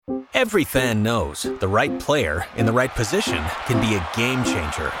Every fan knows the right player in the right position can be a game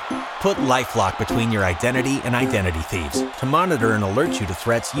changer. Put LifeLock between your identity and identity thieves to monitor and alert you to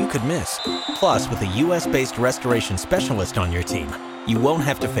threats you could miss. Plus, with a U.S.-based restoration specialist on your team, you won't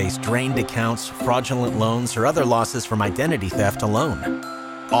have to face drained accounts, fraudulent loans, or other losses from identity theft alone.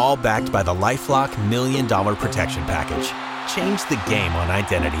 All backed by the LifeLock $1 Million Protection Package. Change the game on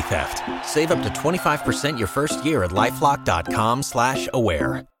identity theft. Save up to 25% your first year at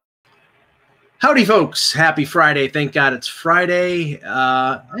LifeLock.com/aware. Howdy, folks. Happy Friday. Thank God it's Friday.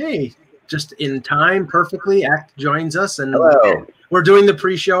 Hey, just in time, perfectly. Eck joins us, and hello. We're doing the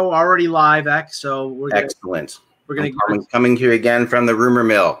pre-show already live, Eck. So excellent. We're going to coming to you again from the rumor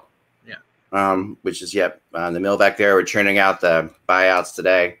mill. Yeah. Which is the mill back there. We're churning out the buyouts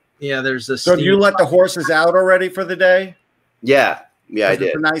today. Yeah, there's this. So do you let the horses out already for the day? Yeah, I did.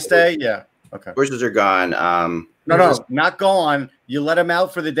 It's a nice day. Yeah. Okay. Horses are gone. No, not gone. You let them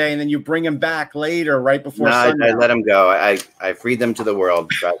out for the day, and then you bring them back later, right before sundown. I let them go. I freed them to the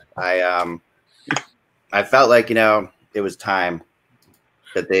world, but I felt like it was time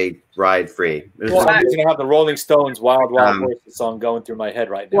that they ride free. Well, I'm going to have the Rolling Stones' "Wild Wild Horses" song going through my head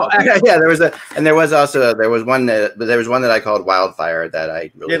right now. Well, yeah, there was one that I called "Wildfire" that I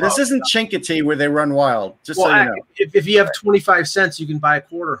really this isn't Chinkity where they run wild. Just so you know, if you have 25 cents, you can buy a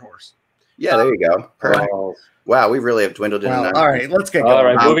quarter horse. Yeah, there you go. Perfect. Wow, we really have dwindled in. All right, let's get going. All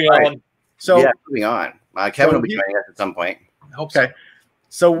right, moving on. So moving on. Kevin will be joining us at some point. Okay.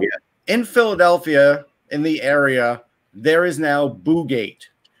 So in Philadelphia, in the area, there is now Boogate.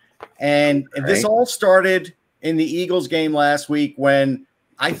 And this all started in the Eagles game last week when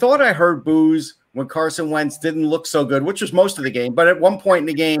I thought I heard boos when Carson Wentz didn't look so good, which was most of the game. But at one point in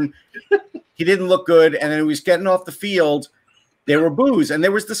the game, he didn't look good. And then he was getting off the field. There were boos. And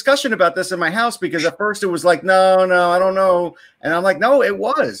there was discussion about this in my house because at first it was like, no, I don't know. And I'm like, no, it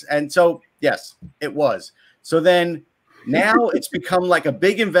was. And so, yes, it was. So then now it's become like a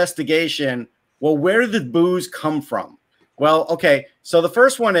big investigation. Well, where did the boos come from? Well, okay. So the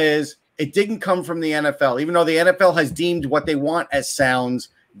first one is it didn't come from the NFL. Even though the NFL has deemed what they want as sounds,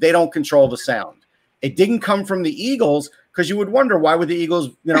 they don't control the sound. It didn't come from the Eagles because you would wonder why would the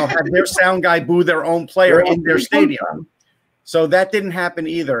Eagles, have their sound guy boo their own player in their stadium. So that didn't happen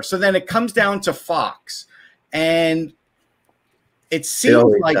either. So then it comes down to Fox, and it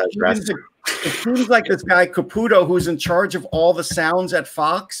seems like this guy Caputo, who's in charge of all the sounds at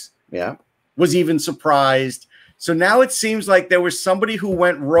Fox, was even surprised. So now it seems like there was somebody who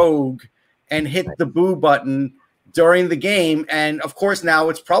went rogue and hit the boo button during the game, and of course now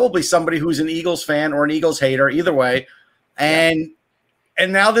it's probably somebody who's an Eagles fan or an Eagles hater, either way, And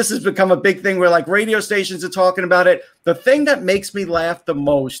now this has become a big thing where like radio stations are talking about it. The thing that makes me laugh the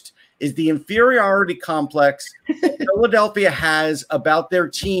most is the inferiority complex Philadelphia has about their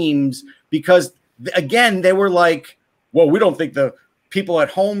teams because, again, they were like, well, we don't think the people at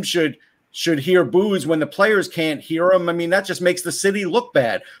home should hear boos when the players can't hear them. I mean, that just makes the city look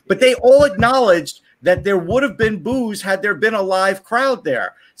bad. But they all acknowledged that there would have been boos had there been a live crowd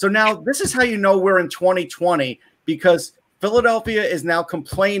there. So now this is how you know we're in 2020 because Philadelphia is now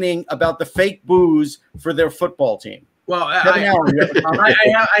complaining about the fake boos for their football team. Well, I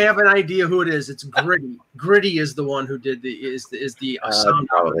have an idea who it is. It's Gritty. Gritty is the one who did the sound.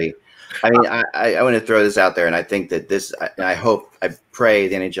 Probably. I mean, I want to throw this out there, and I think that this. I pray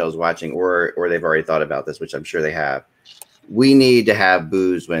the NHL is watching, or they've already thought about this, which I'm sure they have. We need to have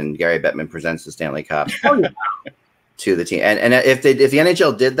boos when Gary Bettman presents the Stanley Cup to the team, and if the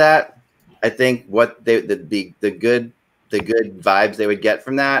NHL did that, I think what the good vibes they would get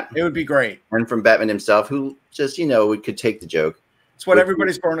from that. It would be great. And from Bettman himself, who just, could take the joke. It's what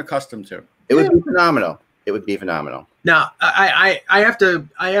everybody's grown accustomed to. It would be phenomenal. It would be phenomenal. Now, I have to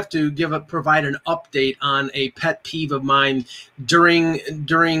provide an update on a pet peeve of mine during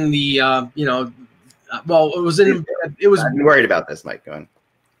the I'm worried about this, Mike. Go on.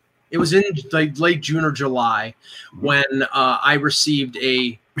 It was in like late June or July when I received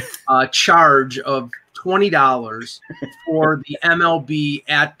a charge of $20 for the MLB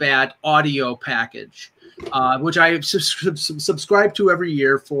At Bat audio package, which I subscribe to every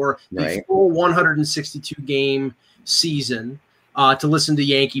year for the full 162 game season to listen to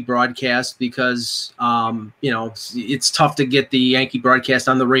Yankee broadcast because it's tough to get the Yankee broadcast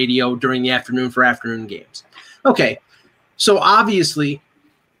on the radio during the afternoon for afternoon games. Okay, so obviously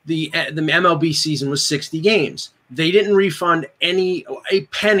the MLB season was 60 games. They didn't refund a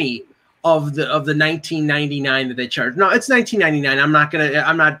penny of the 1999 that they charged. No, it's 1999.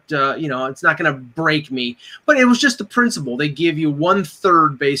 It's not gonna break me. But it was just the principle. They give you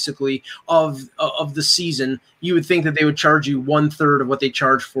 1/3 basically of the season. You would think that they would charge you 1/3 of what they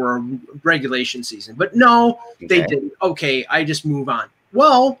charge for a regulation season, but no, they didn't. Okay, I just move on.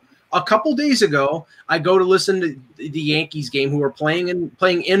 Well, a couple days ago, I go to listen to the Yankees game, who were playing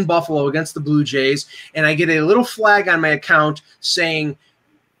in Buffalo against the Blue Jays, and I get a little flag on my account saying,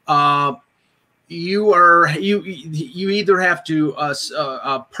 you either have to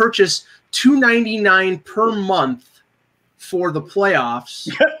purchase $2.99 per month for the playoffs.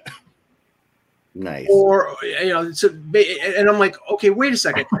 Nice. Or and I'm like, okay, wait a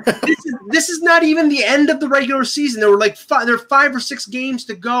second. This is not even the end of the regular season. There are 5 or 6 games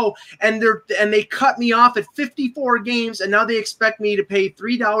to go, and they cut me off at 54 games, and now they expect me to pay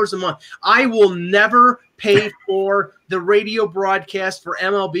 $3 a month. I will never pay for the radio broadcast for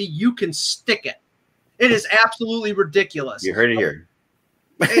MLB. You can stick it. It is absolutely ridiculous. You heard it here.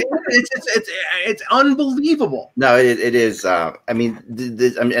 It's unbelievable. No, it is. I mean,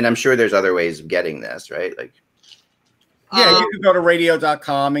 and I'm sure there's other ways of getting this, right? Like, yeah, you can go to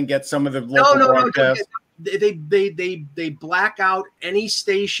radio.com and get some of the local broadcasts. They black out any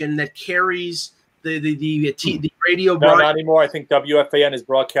station that carries the radio. No, not anymore. I think WFAN is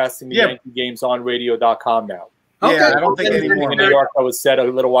broadcasting the Yankee games on radio.com now. Okay. Yeah, I don't think anymore. In New York, I was said a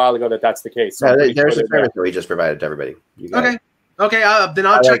little while ago that's the case. So no, there's a service that we just provided to everybody. Okay, then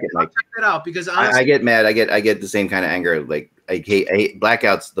I'll check that out, because honestly, I get mad. I get the same kind of anger. Like, I hate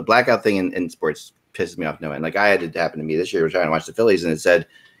blackouts. The blackout thing in sports pisses me off no end. Like, I had it happen to me this year. We're trying to watch the Phillies, and it said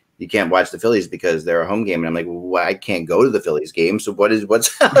you can't watch the Phillies because they're a home game. And I'm like, well, I can't go to the Phillies game. So how is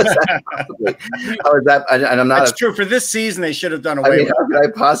that possibly? How is that? And I'm not. That's true. For this season, they should have done away with it. How could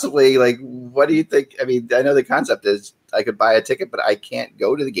I possibly, like, what do you think? I mean, I know the concept is I could buy a ticket, but I can't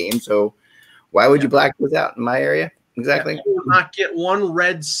go to the game. So why would you black this out in my area? Exactly. You will not get 1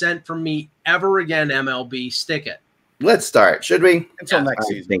 red cent from me ever again, MLB. Stick it. Let's start. Should we? Until next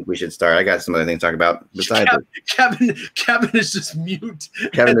season. I think we should start. I got some other things to talk about. Besides Kevin is just mute.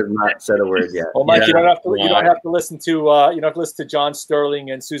 Kevin has not said a word yet. Well, Mike, you don't have to listen to John Sterling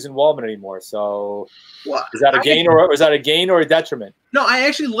and Susan Wallman anymore. So, is that a gain or a detriment? No, I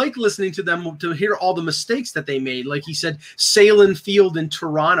actually like listening to them to hear all the mistakes that they made. Like he said, Salem Field in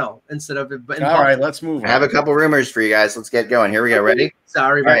Toronto instead of. All right, let's move on. I have a couple rumors for you guys. Let's get going. Here we go. Ready?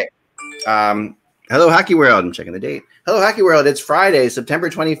 Sorry, all right. Hello, Hockey World. I'm checking the date. Hello, Hockey World. It's Friday, September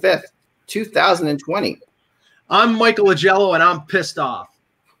 25th, 2020. I'm Michael Agello, and I'm pissed off.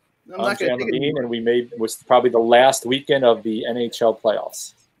 I'm Sam Levine, and was probably the last weekend of the NHL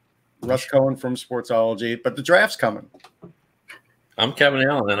playoffs. Russ Cohen from Sportsology, but the draft's coming. I'm Kevin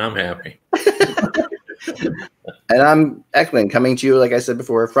Allen, and I'm happy. And I'm Ekman, coming to you, like I said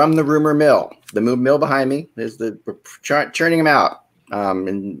before, from the rumor mill. The mill behind me is we're churning them out.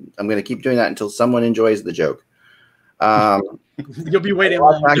 And I'm going to keep doing that until someone enjoys the joke. You'll be waiting.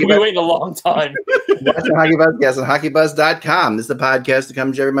 You'll be waiting a long time. Watch the HockeyBuzzCast on HockeyBuzz.com. This is the podcast that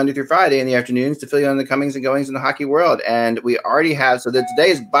comes every Monday through Friday in the afternoons to fill you on the comings and goings in the hockey world. And we already have, so that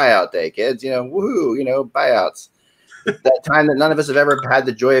today's buyout day, kids. Woohoo! Buyouts. That time that none of us have ever had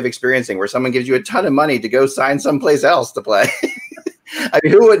the joy of experiencing, where someone gives you a ton of money to go sign someplace else to play.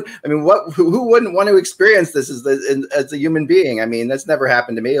 Who wouldn't want to experience this as a human being? I mean, that's never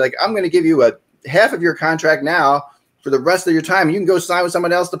happened to me. Like, I'm going to give you half of your contract now for the rest of your time. You can go sign with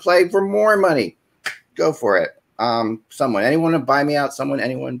someone else to play for more money. Go for it. Anyone buy me out?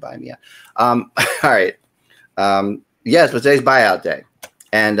 Anyone buy me out? All right. Yes, but today's buyout day.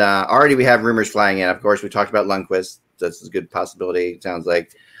 And already we have rumors flying in. Of course, we talked about Lundqvist. That's a good possibility, it sounds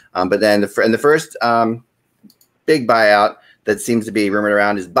like. But then the first big buyout that seems to be rumored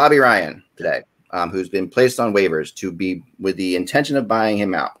around is Bobby Ryan today, who's been placed on waivers to be with the intention of buying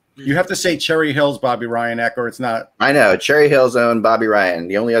him out. You have to say Cherry Hills Bobby Ryan, Eck, or it's not. I know. Cherry Hill's own Bobby Ryan,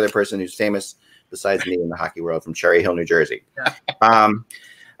 the only other person who's famous besides me in the hockey world, from Cherry Hill, New Jersey. Yeah. All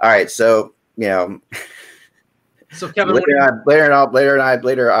right. So, So Kevin, later on,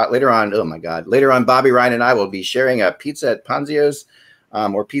 Bobby Ryan and I will be sharing a pizza at Ponzio's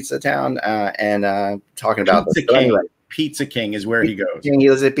or Pizza Town and talking about Pizza King. Anyway. Pizza King is where he goes. He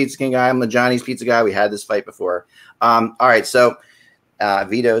lives at Pizza King guy. I'm the Johnny's Pizza guy. We had this fight before. All right, so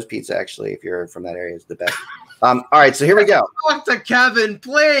Vito's Pizza, actually, if you're from that area, is the best. All right, so here we go. Talk to Kevin,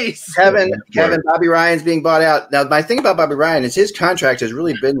 please. Kevin, Bobby Ryan's being bought out. Now, my thing about Bobby Ryan is his contract has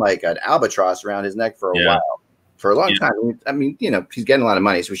really been like an albatross around his neck for a while. For a long time. I mean, he's getting a lot of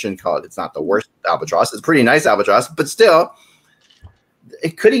money, so we shouldn't call it. It's not the worst albatross. It's a pretty nice albatross, but still,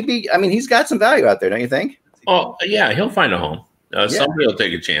 could he be? I mean, he's got some value out there, don't you think? Oh, yeah, he'll find a home. Somebody will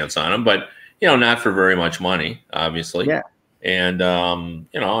take a chance on him, but not for very much money, obviously. Yeah. And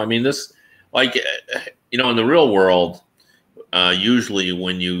I mean, this, like, in the real world, usually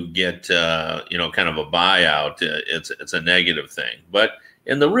when you get kind of a buyout, it's a negative thing. But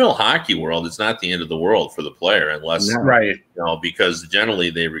in the real hockey world, it's not the end of the world for the player, unless because generally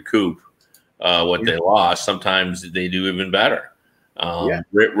they recoup what they lost. Sometimes they do even better.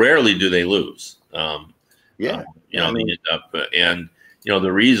 Rarely do they lose. They end up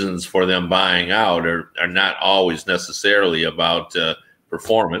the reasons for them buying out are not always necessarily about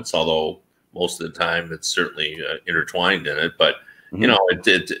performance, although most of the time it's certainly intertwined in it. But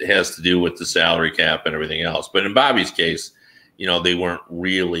it has to do with the salary cap and everything else. But in Bobby's case, they weren't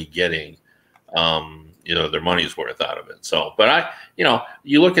really getting their money's worth out of it. So, but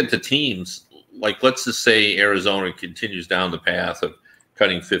you look at the teams, like, let's just say Arizona continues down the path of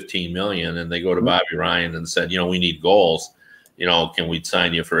cutting $15 million, and they go to Bobby Ryan and said, we need goals. Can we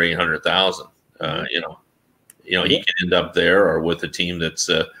sign you for $800,000? He can end up there, or with a team that's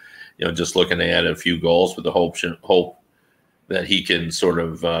just looking to add a few goals with the hope that he can sort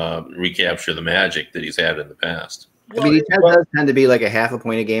of recapture the magic that he's had in the past. I mean, he does tend to be like a half a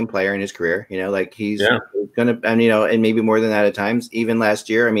point a game player in his career. Like he's going to, and maybe more than that at times. Even last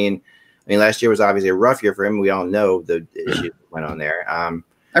year, I mean, last year was obviously a rough year for him. We all know the issues that went on there.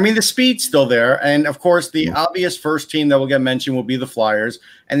 I mean, the speed's still there. And, of course, the obvious first team that will get mentioned will be the Flyers.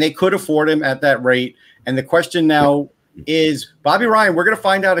 And they could afford him at that rate. And the question now is, Bobby Ryan, we're going to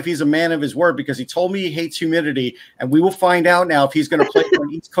find out if he's a man of his word, because he told me he hates humidity. And we will find out now if he's going to play for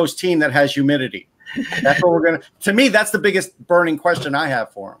an East Coast team that has humidity. That's what we're going to me, that's the biggest burning question I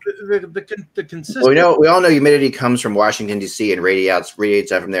have for him. The consistent. Well, we all know humidity comes from Washington, D.C. and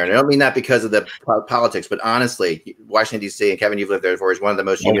radiates out from there. And I don't mean that because of the politics, but honestly, Washington, D.C., and Kevin, you've lived there before, is one of the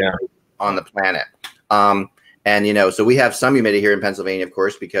most humid on the planet. And, so we have some humidity here in Pennsylvania, of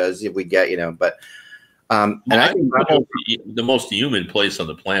course, because if we get, but and I think the most humid place on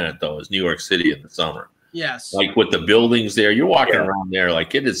the planet, though, is New York City in the summer. Yes. Like with the buildings there, you're walking around there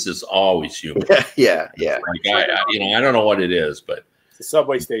like it is just always humid. Yeah. Like I don't know what it is, but the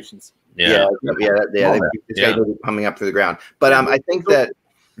subway stations. Yeah. It's coming up through the ground. But I think that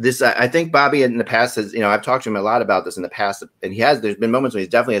I think Bobby in the past has, I've talked to him a lot about this in the past, and there's been moments when he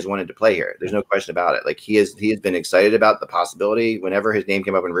definitely has wanted to play here. There's no question about it. Like he has been excited about the possibility. Whenever his name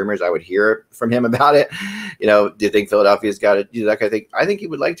came up in rumors, I would hear from him about it. Do you think Philadelphia's got it? I think he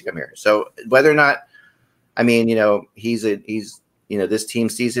would like to come here. So whether or not, he's this team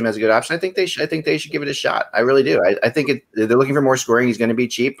sees him as a good option. I think they should give it a shot. I really do. I think they're looking for more scoring. He's going to be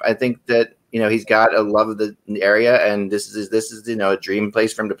cheap. I think that, he's got a love of the area, and this is a dream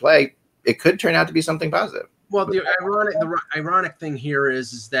place for him to play. It could turn out to be something positive. Well, the ironic thing here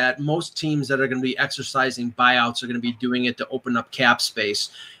is that most teams that are going to be exercising buyouts are going to be doing it to open up cap space.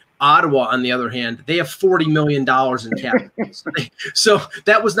 Ottawa, on the other hand, they have $40 million in cap space. So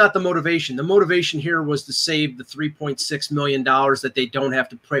that was not the motivation. The motivation here was to save the $3.6 million that they don't have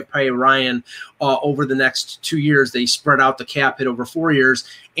to pay Ryan over the next 2 years. They spread out the cap hit over 4 years.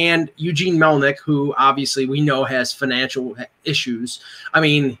 And Eugene Melnyk, who obviously we know has financial issues. I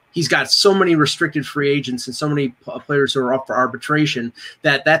mean, he's got so many restricted free agents and so many players who are up for arbitration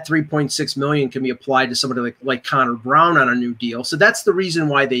that $3.6 million can be applied to somebody like Connor Brown on a new deal. So that's the reason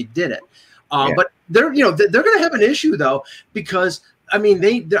why they did it. But they're going to have an issue though, because I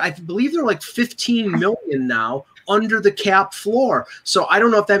believe they're like 15 million now under the cap floor. So I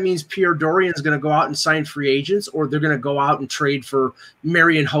don't know if that means Pierre Dorian's going to go out and sign free agents, or they're going to go out and trade for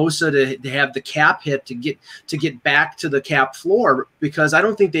Marian Hossa to have the cap hit to get back to the cap floor, because I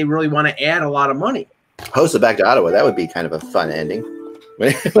don't think they really want to add a lot of money. Hossa back to Ottawa, that would be kind of a fun ending.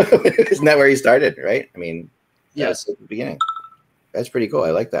 Isn't that where he started, right? I mean, yes, at the beginning. That's pretty cool. I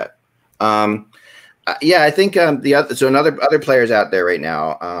like that. I think other players out there right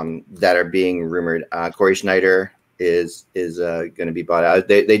now that are being rumored. Corey Schneider is going to be bought out.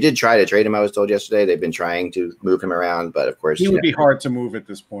 They did try to trade him, I was told yesterday. They've been trying to move him around, but of course he would be hard to move at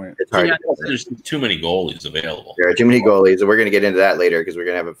this point. It's hard. There's too many goalies available. There are too many goalies, and we're going to get into that later because we're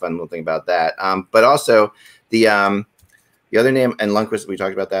going to have a fun little thing about that. But also the other name, and Lundqvist, we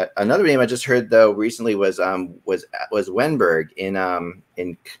talked about that. Another name I just heard though recently was Wenberg in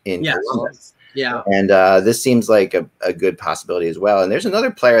Columbus. Yeah. And this seems like a good possibility as well. And there's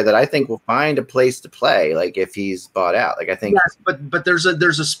another player that I think will find a place to play, like if he's bought out. Like I think but there's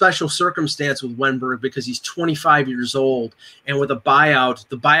a special circumstance with Wenberg because he's 25 years old, and with a buyout,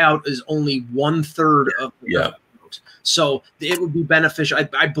 the buyout is only 1/3 of the buyout. So it would be beneficial.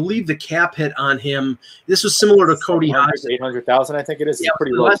 I believe the cap hit on him, this was similar to Cody Hodgson. 800,000, I think it is. It's a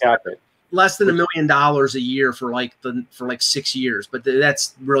pretty low cap hit. less than $1 million a year for like 6 years, but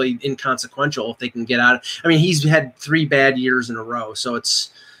that's really inconsequential if they can get out. I mean, he's had 3 bad years in a row, so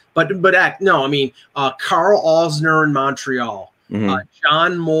it's. But no, I mean, Carl Osner in Montreal,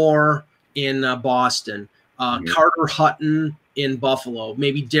 John Moore in Boston, Carter Hutton in Buffalo,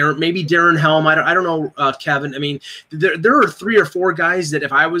 maybe Darren Helm. I don't know, Kevin. I mean, there are 3 or 4 guys that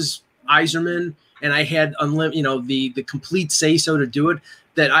if I was Yzerman and I had the complete say so to do it,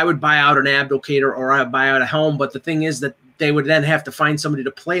 that I would buy out an Abdelkader or I would buy out a Helm. But the thing is that they would then have to find somebody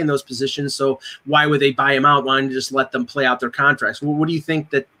to play in those positions. So why would they buy him out? Why don't you just let them play out their contracts? What do you think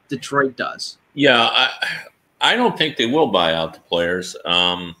that Detroit does? Yeah, I don't think they will buy out the players.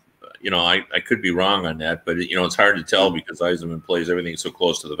 I could be wrong on that, but it's hard to tell because Yzerman plays everything so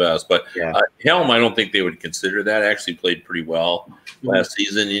close to the vest. But Helm, I don't think they would consider that. Actually played pretty well last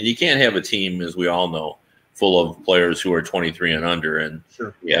season, and you can't have a team, as we all know, full of players who are 23 and under and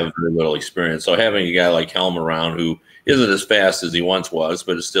have very little experience. So having a guy like Helm around who isn't as fast as he once was,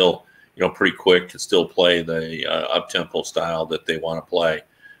 but is still pretty quick, can still play the up-tempo style that they want to play.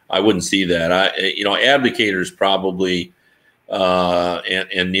 I wouldn't see that. Abdicator's probably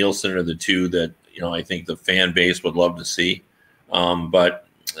and Nielsen are the 2 that I think the fan base would love to see. But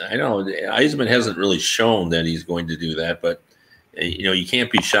I know Yzerman hasn't really shown that he's going to do that. But you can't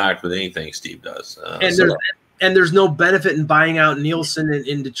be shocked with anything Steve does. And there's no benefit in buying out Nielsen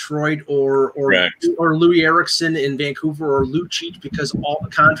in Detroit or Louis Erickson in Vancouver or Lucic because all the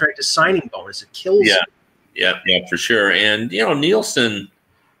contract is signing bonus. It kills you. Yeah, for sure. And Nielsen.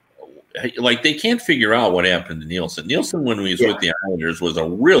 Like they can't figure out what happened to Nielsen. Nielsen, when he was with the Islanders, was a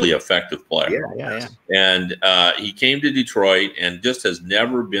really effective player. And he came to Detroit and just has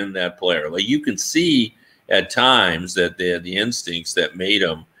never been that player. Like you can see at times that they had the instincts that made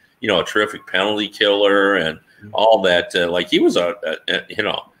him, a terrific penalty killer and all that. Like he was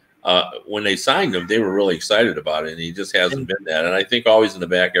when they signed him, they were really excited about it, and he just hasn't been that. And I think always in the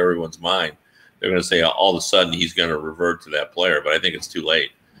back of everyone's mind, they're going to say all of a sudden he's going to revert to that player, but I think it's too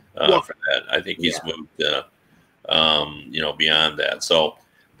late. For that, I think he's moved, beyond that. So,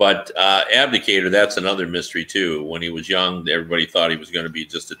 but Abdicator, that's another mystery too. When he was young, everybody thought he was going to be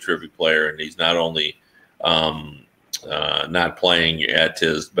just a terrific player, and he's not only not playing at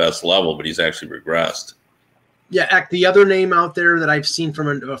his best level, but he's actually regressed. Yeah, the other name out there that I've seen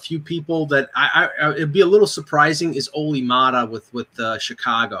from a few people that it'd be a little surprising is Oli Mata with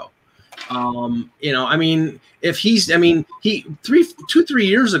Chicago. If he's, he 3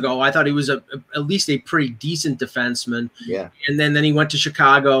 years ago, I thought he was at least a pretty decent defenseman. Yeah. And then he went to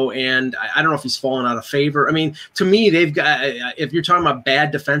Chicago, and I don't know if he's fallen out of favor. I mean, to me, they've got, if you're talking about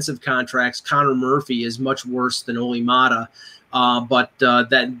bad defensive contracts, Connor Murphy is much worse than Oli Mata. But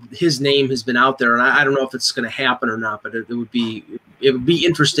that his name has been out there, and I don't know if it's going to happen or not. But it would be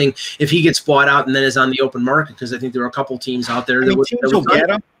interesting if he gets bought out and then is on the open market, because I think there are a couple teams out there teams will get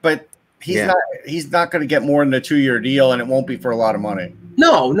him, but he's not going to get more than a 2-year deal, and it won't be for a lot of money.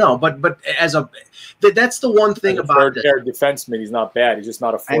 No, but that's the one thing about it. Third defenseman, he's not bad. He's just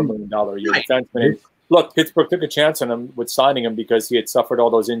not a $4 million a year defenseman. And look, Pittsburgh took a chance on him with signing him because he had suffered all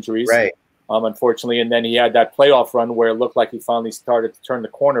those injuries. Right. Unfortunately, and then he had that playoff run where it looked like he finally started to turn the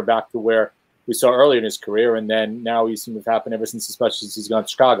corner back to where we saw earlier in his career, and then now he's seemed to have happened ever since, especially since he's gone to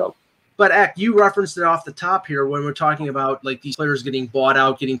Chicago. But you referenced it off the top here when we're talking about like these players getting bought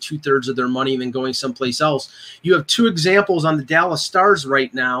out, getting 2/3 of their money, and then going someplace else. You have 2 examples on the Dallas Stars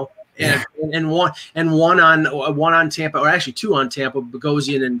right now, and one on Tampa, or actually 2 on Tampa,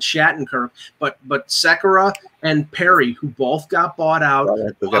 Bogosian and Shattenkirk. But Sekera and Perry, who both got bought out.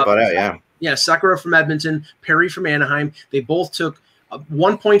 Yeah, Sekera from Edmonton, Perry from Anaheim. They both took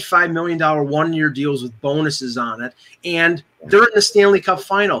 $1.5 million 1-year deals with bonuses on it, and they're in the Stanley Cup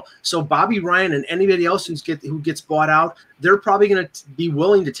final. So Bobby Ryan and anybody else who gets bought out, they're probably going to be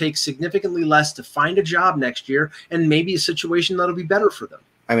willing to take significantly less to find a job next year, and maybe a situation that'll be better for them.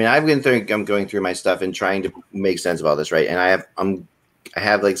 I mean, I'm going through my stuff and trying to make sense of all this, right? And I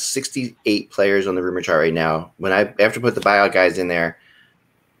have like 68 players on the rumor chart right now. When I have to put the buyout guys in there,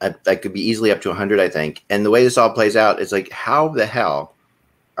 I could be easily up to 100, I think. And the way this all plays out, it's like, how the hell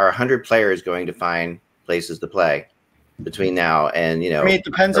are 100 players going to find places to play between now and, I mean, it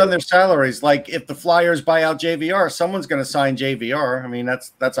depends on their salaries. Like, if the Flyers buy out JVR, someone's going to sign JVR. I mean,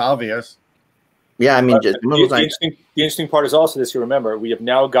 that's obvious. Yeah, I mean, the interesting part is also this. You remember, we have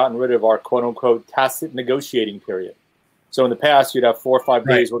now gotten rid of our quote-unquote tacit negotiating period. So in the past, you'd have 4 or 5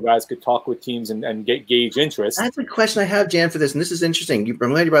 days where guys could talk with teams and gauge interest. That's a question I have, Jan, for this, and this is interesting. I'm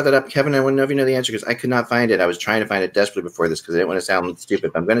glad you brought that up, Kevin. I want to know if you know the answer because I could not find it. I was trying to find it desperately before this because I didn't want to sound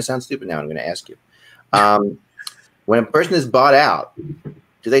stupid. But I'm going to sound stupid now. I'm going to ask you. When a person is bought out,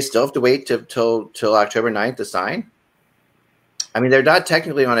 do they still have to wait till October 9th to sign? I mean, they're not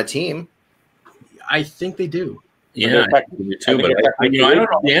technically on a team. I think they do. Yeah, I do too. But I don't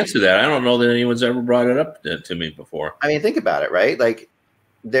know the answer to that. I don't know that anyone's ever brought it up to me before. I mean, think about it, right? Like,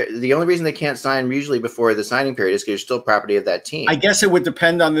 the only reason they can't sign usually before the signing period is because you're still property of that team. I guess it would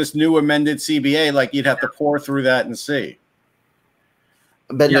depend on this new amended CBA. Like, you'd have to pour through that and see.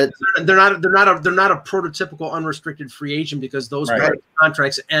 But yeah, they're not a prototypical unrestricted free agent because those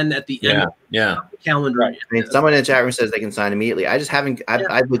contracts end at the end of the calendar. Right. I mean, someone in the chat room says they can sign immediately. I just haven't.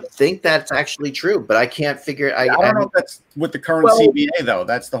 I would think that's actually true, but I can't figure. I don't know if that's with the current CBA though.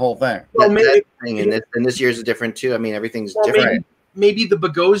 That's the whole thing. Well, maybe, and this year's is different too. I mean, everything's different. Maybe the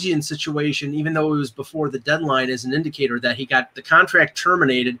Bogosian situation, even though it was before the deadline, is an indicator that he got the contract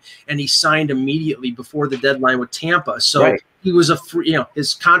terminated and he signed immediately before the deadline with Tampa. So he was a free,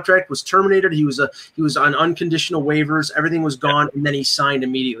 his contract was terminated. He was on unconditional waivers. Everything was gone, and then he signed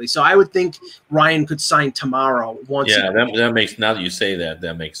immediately. So I would think Ryan could sign tomorrow. That makes, now that you say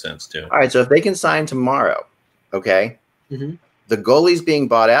that makes sense too. All right, so if they can sign tomorrow, okay, the goalie's being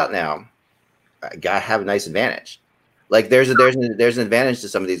bought out now. Got to have a nice advantage. Like there's an advantage to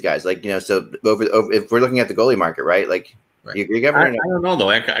some of these guys. Like, so over if we're looking at the goalie market, right? Like, you agree, Governor? I don't know though.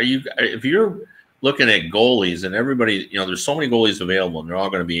 If you're looking at goalies and everybody, there's so many goalies available and they're all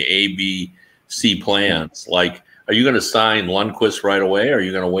going to be A, B, C plans. Like, are you going to sign Lundqvist right away? Or are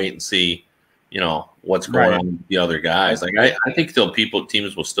you going to wait and see, what's going on with the other guys? Like, I think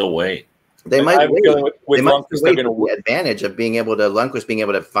teams will still wait. They might wait. They might wait for the advantage of Lundqvist being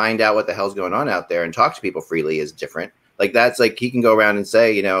able to find out what the hell's going on out there and talk to people freely is different. Like, that's like, he can go around and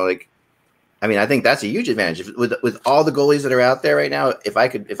say, I mean, I think that's a huge advantage with all the goalies that are out there right now. If I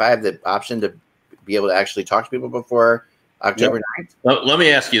have the option to be able to actually talk to people before October 9th. Let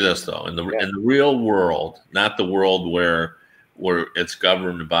me ask you this though: in the real world, not the world where it's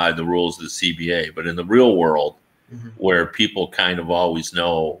governed by the rules of the CBA, but in the real world, where people kind of always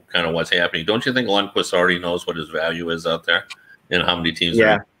know kind of what's happening, don't you think Lundqvist already knows what his value is out there and how many teams?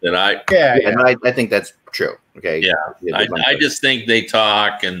 I think that's true. Okay. Yeah. I just think they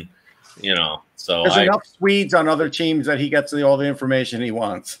talk and. So there's enough Swedes on other teams that he gets all the information he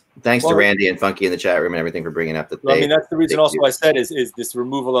wants. Thanks to Randy and Funky in the chat room and everything for bringing up that. I mean, that's the reason also I said is this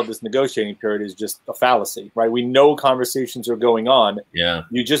removal of this negotiating period is just a fallacy, right? We know conversations are going on. Yeah.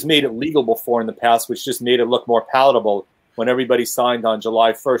 You just made it legal before in the past, which just made it look more palatable when everybody signed on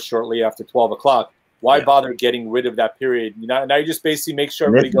July 1st, shortly after 12 o'clock. Why bother getting rid of that period? Now you just basically make sure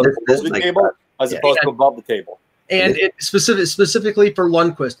everybody goes below the table as opposed to above the table. And specifically for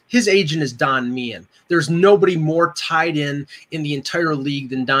Lundqvist, his agent is Don Meehan. There's nobody more tied in the entire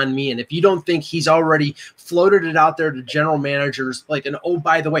league than Don Meehan. If you don't think he's already floated it out there to general managers, like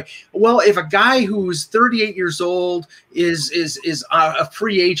by the way, well, if a guy who's 38 years old is a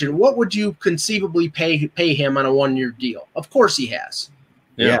free agent, what would you conceivably pay him on a 1-year deal? Of course he has.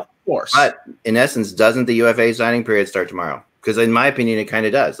 Yeah, of course. But in essence, doesn't the UFA signing period start tomorrow? Because in my opinion, it kind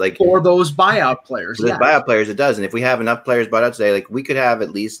of does. Like for those buyout players, buyout players, it does. And if we have enough players bought out today, like we could have at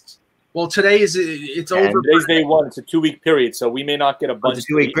least. Well, today it's over. Today's day one. It's a 2-week period, so we may not get a bunch. It's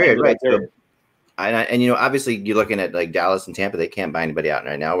a 2-week period, right? So, and obviously, you're looking at like Dallas and Tampa. They can't buy anybody out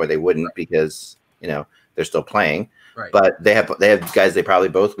right now, where they wouldn't because they're still playing. Right. But they have guys they probably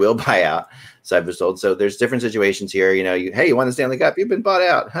both will buy out. So I've been told. So there's different situations here. You won the Stanley Cup. You've been bought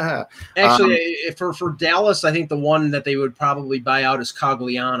out. Actually, for Dallas, I think the one that they would probably buy out is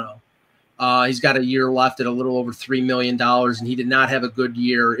Cogliano. He's got a year left at a little over $3 million, and he did not have a good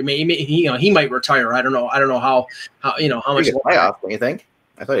year. He might retire. I don't know how much playoff. Don't you think?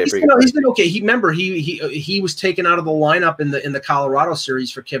 I thought he's been okay. He was taken out of the lineup in the Colorado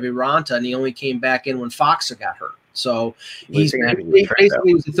series for Kevin Ranta, and he only came back in when Foxa got hurt. So he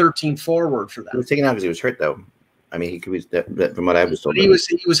basically was the 13th forward for them. He was taken out because he was hurt, though. I mean, he could be, from what I was told. He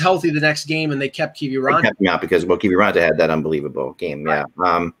was healthy the next game, and they kept Kiviranta. They kept him out because Kiviranta had that unbelievable game.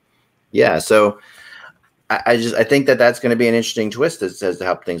 Yeah. So I think that's going to be an interesting twist as to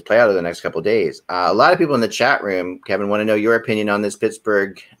how things play out over the next couple of days. A lot of people in the chat room, Kevin, want to know your opinion on this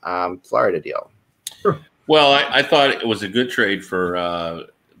Pittsburgh, Florida deal. Sure. Well, I thought it was a good trade for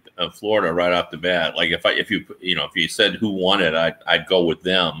Florida right off the bat. Like if you said who won it, I'd go with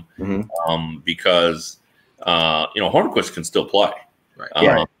them because Hornqvist can still play,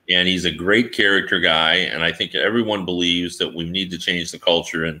 right? And he's a great character guy, and I think everyone believes that we need to change the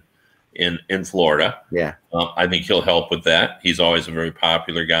culture in Florida. Yeah, I think he'll help with that. He's always a very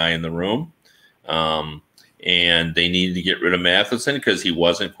popular guy in the room, and they needed to get rid of Matheson because he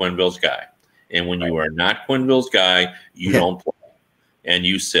wasn't Quenneville's guy. And when you are not Quenneville's guy, you don't play. And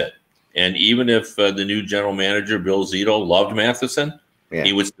you sit. And even if the new general manager, Bill Zito, loved Matheson,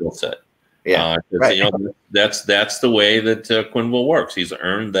 he would still sit. Yeah, right. You know, that's the way that Quenneville works. He's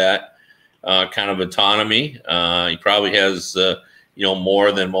earned that kind of autonomy. He probably has you know,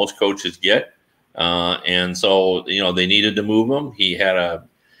 more than most coaches get, and so you know they needed to move him. He had a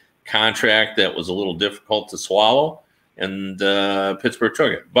contract that was a little difficult to swallow, and Pittsburgh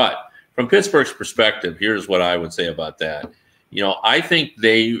took it. But from Pittsburgh's perspective, here's what I would say about that. You know, I think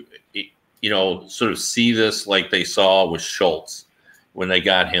they, you know, sort of see this like they saw with Schultz when they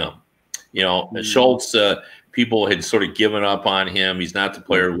got him. You know, Schultz, people had sort of given up on him. He's not the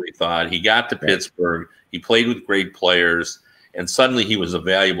player we thought. He got to Pittsburgh. He played with great players, and suddenly he was a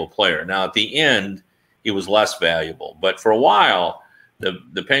valuable player. Now, at the end, he was less valuable. But for a while,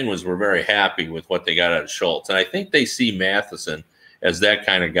 the Penguins were very happy with what they got out of Schultz. And I think they see Matheson as that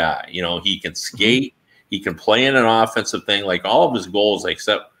kind of guy. You know, he can skate. He can play in an offensive thing. Like all of his goals,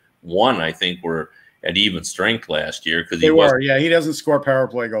 except one, I think, were at even strength last year. Because he doesn't score power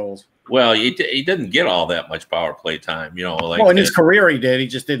play goals. Well, he didn't get all that much power play time, you know. Like, well, in his career he did. He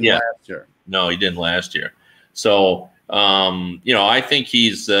just didn't last year. No, he didn't last year. So, you know, I think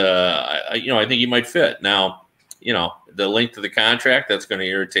he's, you know, I think he might fit. Now, you know, the length of the contract, that's going to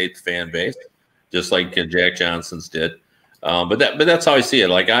irritate the fan base, just like Jack Johnson's did. But that's how I see it.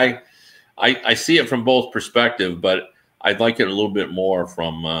 Like I see it from both perspectives, but I'd like it a little bit more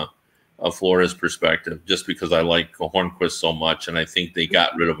from Florida's perspective, just because I like Hornquist so much, and I think they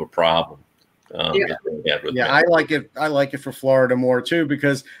got rid of a problem. I like it. I like it for Florida more too,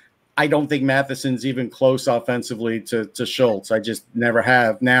 because I don't think Matheson's even close offensively to Schultz. I just never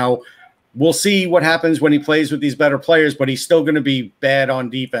have. Now we'll see what happens when he plays with these better players, but he's still going to be bad on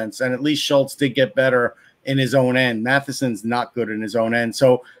defense. And at least Schultz did get better in his own end. Matheson's not good in his own end.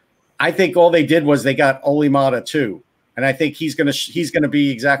 So I think all they did was they got Olimata too. And I think he's gonna be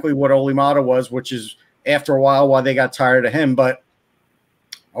exactly what Olimata was, which is after a while they got tired of him. But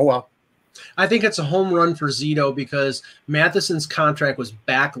oh well. I think it's a home run for Zito because Matheson's contract was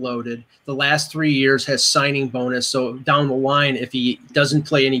backloaded. The last 3 years has signing bonus. So down the line, if he doesn't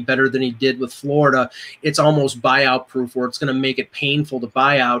play any better than he did with Florida, it's almost buyout proof, where it's going to make it painful to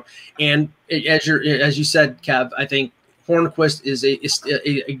buy out. And as you said, Kev, I think Hornquist is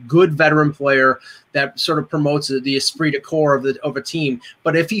a good veteran player that sort of promotes the esprit de corps of a team.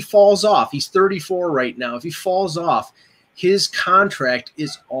 But if he falls off, he's 34 right now. If he falls off, his contract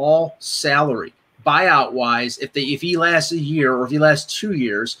is all salary. Buyout wise, if he lasts a year or if he lasts 2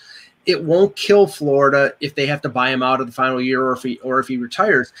 years, it won't kill Florida if they have to buy him out of the final year or if he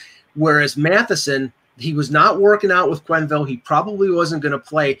retires. Whereas Matheson, he was not working out with Quenneville. He probably wasn't going to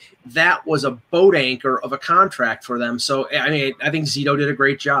play. That was a boat anchor of a contract for them. So, I mean, I think Zito did a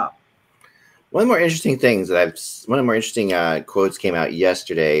great job. One of the more interesting things one of the more interesting quotes came out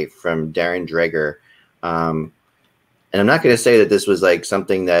yesterday from Darren Dreger. And I'm not going to say that this was like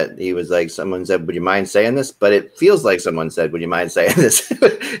something that he was like, someone said, would you mind saying this? But it feels like someone said, would you mind saying this?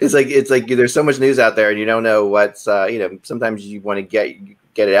 It's like there's so much news out there and you don't know what's, you know, sometimes you want to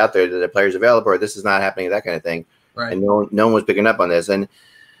get it out there that the player's available or this is not happening, that kind of thing. Right. And no one was picking up on this. And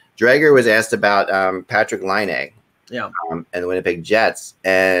Dreger was asked about Patrick Laine and the Winnipeg Jets.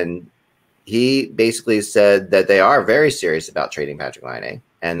 And he basically said that they are very serious about trading Patrick Laine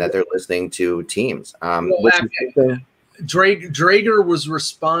and that they're listening to teams. Drager was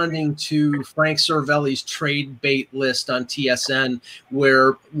responding to Frank Cervelli's trade bait list on TSN,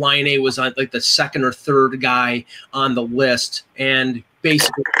 where Laine was on like the second or third guy on the list, and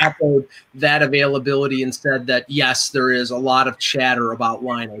basically echoed that availability and said that yes, there is a lot of chatter about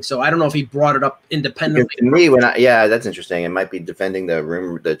Laine. So I don't know if he brought it up independently. To me, that's interesting. It might be defending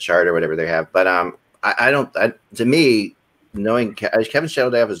the chart or whatever they have, but to me, knowing Kevin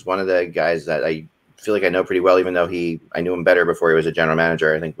Sheldaff is one of the guys that I feel like I know pretty well, even though I knew him better before he was a general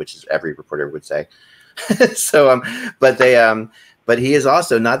manager, I think, which is every reporter would say. So, but he is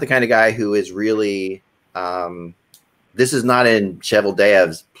also not the kind of guy who is really, this is not in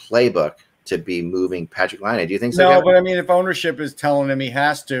Cheveldayev's playbook to be moving Patrick Laine. Do you think so? No, but I mean, if ownership is telling him he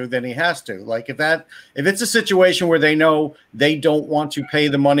has to, then he has to. Like if it's a situation where they know they don't want to pay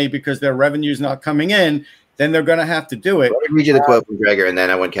the money because their revenue is not coming in, then they're going to have to do it. Let me read you the quote from Dreger, and then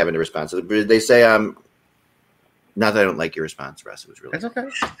I want Kevin to respond. So they say, not that I don't like your response, Russ. It was really that's okay.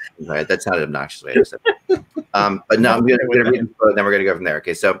 Right, that sounded obnoxious way to say it. But no, I'm going to read the quote, and then we're going to go from there.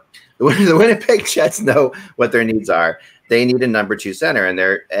 Okay, so the Winnipeg Jets know what their needs are. they need a number 2 center, and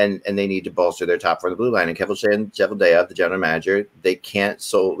they need to bolster their top 4 on the blue line. And Kevin Cheveldayoff, the general manager, they can't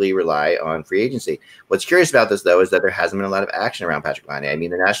solely rely on free agency. What's curious about this, though, is that there hasn't been a lot of action around Patrick Laine. I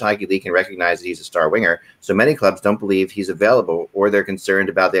mean, the National Hockey League can recognize that he's a star winger, so many clubs don't believe he's available, or they're concerned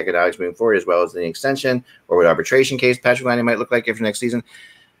about the economics moving forward, as well as the extension or what arbitration case Patrick Laine might look like after next season.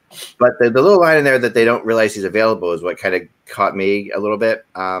 But the little line in there that they don't realize he's available is what kind of caught me a little bit.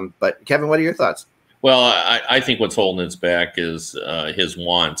 But Kevin, what are your thoughts? Well, I think what's holding us back is his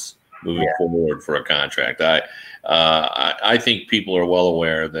wants moving forward for a contract. I think people are well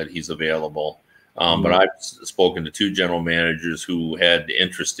aware that he's available, but I've spoken to 2 general managers who had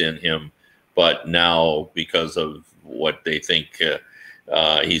interest in him, but now because of what they think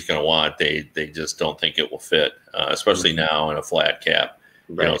he's going to want, they just don't think it will fit, especially now in a flat cap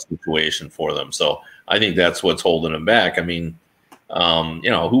situation for them. So I think that's what's holding him back. I mean,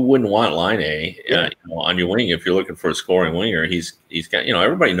 who wouldn't want Laine on your wing if you're looking for a scoring winger? He's got,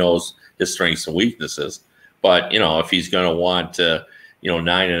 everybody knows his strengths and weaknesses, but if he's going to want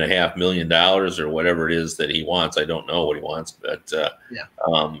 $9.5 million or whatever it is that he wants, I don't know what he wants, but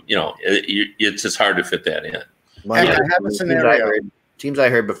it's just hard to fit that in. Well, I have a scenario. Teams I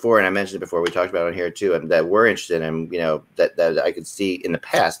heard before, and I mentioned it before, we talked about it on here too, and that we're interested in, that I could see in the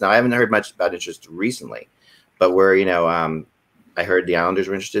past. Now, I haven't heard much about interest recently, but I heard the Islanders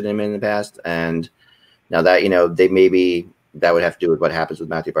were interested in him in the past, and now that they maybe that would have to do with what happens with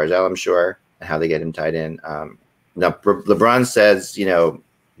Matthew Barzal, I'm sure, and how they get him tied in. Now LeBron says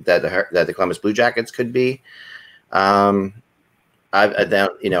that the Columbus Blue Jackets could be. I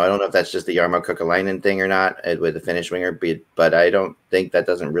don't know if that's just the Jarmo Kekalainen thing or not with the Finnish winger, but I don't think that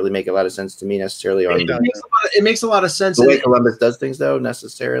doesn't really make a lot of sense to me necessarily. It makes a lot of sense. The way Columbus does things, though,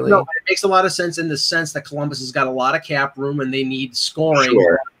 necessarily. No, it makes a lot of sense in the sense that Columbus has got a lot of cap room and they need scoring.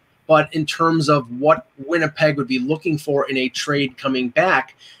 Sure. But in terms of what Winnipeg would be looking for in a trade coming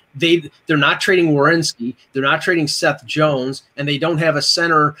back, they're not trading Werenski, they're not trading Seth Jones, and they don't have a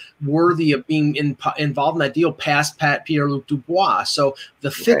center worthy of being involved in that deal past Pierre-Luc Dubois. So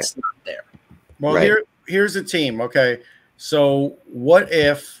the fit's not there. Well, here's a team. Okay, so what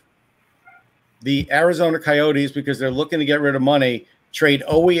if the Arizona Coyotes, because they're looking to get rid of money, trade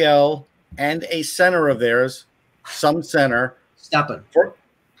OEL and a center of theirs, some center, Stepan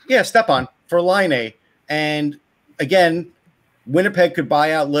for Laine, and again, Winnipeg could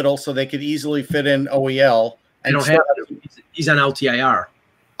buy out Little so they could easily fit in OEL. And he's on LTIR.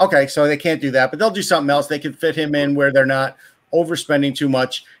 Okay, so they can't do that, but they'll do something else. They can fit him in where they're not overspending too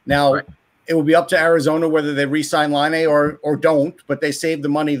much. Now, It will be up to Arizona whether they re-sign Laine or don't, but they saved the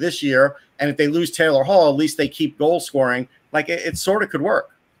money this year. And if they lose Taylor Hall, at least they keep goal scoring. Like it sort of could work.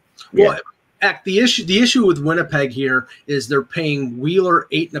 Well, the issue with Winnipeg here is they're paying Wheeler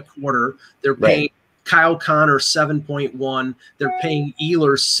 8.25. They're paying Kyle Connor 7.1. They're paying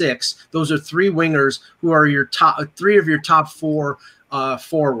Ehlers 6. Those are 3 wingers who are your top 3 of your top 4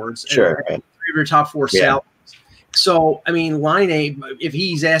 forwards. Sure. And 3 of your top 4 salaries. So I mean, Laine, if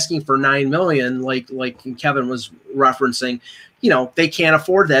he's asking for $9 million, like Kevin was referencing, they can't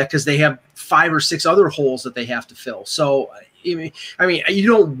afford that because they have 5 or 6 other holes that they have to fill. So I mean, you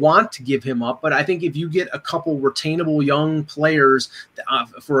don't want to give him up, but I think if you get a couple retainable young players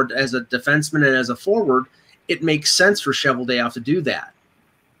as a defenseman and as a forward, it makes sense for Cheveldayoff to do that.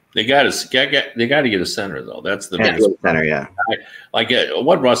 They got to get a center though. That's the biggest center. Yeah, like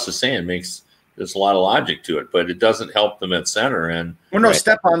what Russ is saying there's a lot of logic to it, but it doesn't help them at center. And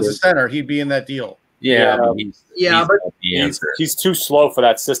Stepan's the center; he'd be in that deal. But he's too slow for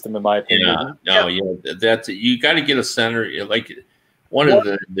that system, in my opinion. That's you got to get a center. Like one of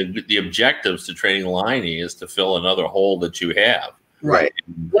the objectives to trading Laine is to fill another hole that you have. Right.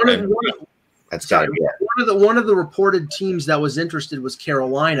 That's got to be it. One of the reported teams that was interested was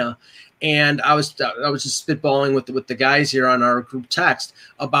Carolina, and I was just spitballing with the guys here on our group text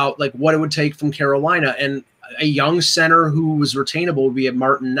about like what it would take from Carolina, and a young center who was retainable would be a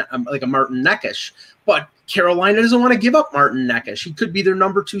Martin Neckish. But Carolina doesn't want to give up Martin Neckish. He could be their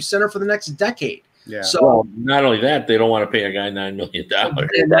number 2 center for the next decade. Yeah. So not only that, they don't want to pay a guy $9 million.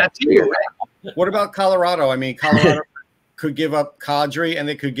 And that too. What about Colorado? I mean, Colorado could give up Kadri and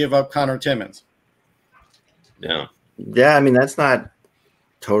they could give up Connor Timmins. Yeah. Yeah, I mean that's not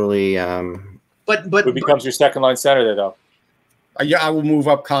totally. But who becomes your second line center there, though? I will move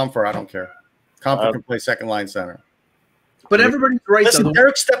up Comfer. I don't care. Comfer can play second line center. But everybody's right. Listen,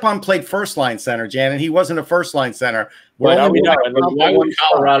 Derek Stepan played first line center, Jan, and he wasn't a first line center. Why would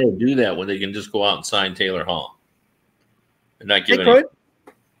Colorado do that when they can just go out and sign Taylor Hall and not give any?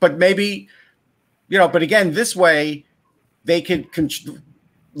 But maybe, but again, this way they could.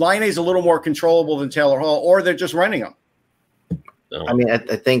 Laine is a little more controllable than Taylor Hall, or they're just renting him. So. I mean, I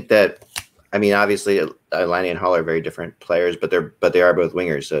think that, I mean, obviously, Lanny and Hall are very different players, but they are both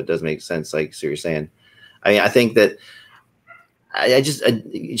wingers, so it does make sense. Like so you're saying, I mean, I think that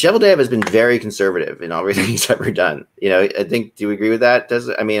Cheveldaev has been very conservative in everything he's ever done. You know, I think. Do you agree with that?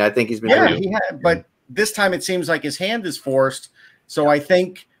 I think he's been. Yeah, he had, but this time it seems like his hand is forced. So I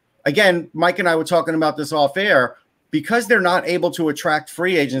think, again, Mike and I were talking about this off air. Because they're not able to attract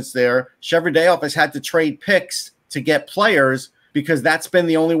free agents there, Cheveldaev has had to trade picks to get players because that's been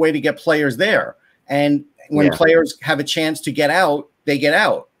the only way to get players there. And when players have a chance to get out, they get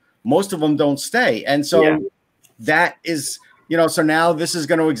out. Most of them don't stay. And so that is, so now this is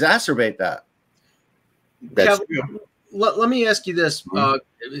going to exacerbate that. Kevin, let me ask you this,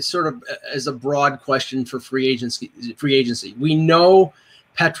 sort of as a broad question for free agency. We know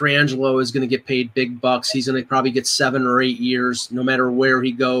Pietrangelo is going to get paid big bucks. He's going to probably get 7 or 8 years, no matter where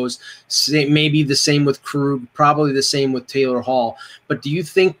he goes. Maybe the same with Krug, probably the same with Taylor Hall. But do you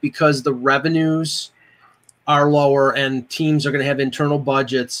think because the revenues are lower and teams are going to have internal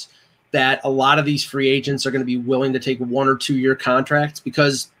budgets that a lot of these free agents are going to be willing to take 1 or 2 year contracts?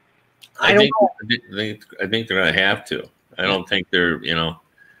 Because I think they're going to have to. I don't think they're going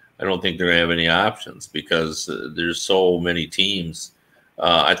to have any options because there's so many teams.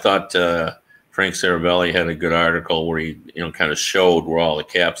 I thought Frank Cervelli had a good article where he, kind of showed where all the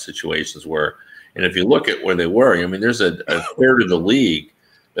cap situations were. And if you look at where they were, I mean, there's a third of the league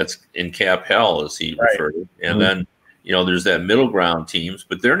that's in cap hell, as he referred to. And then, there's that middle ground teams,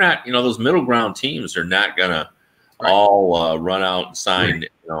 but they're not, those middle ground teams are not going to all run out and sign,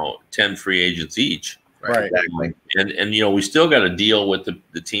 10 free agents each. Right. Exactly. And we still got to deal with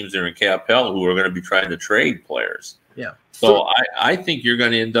the teams that are in cap hell who are going to be trying to trade players. Yeah. So I think you're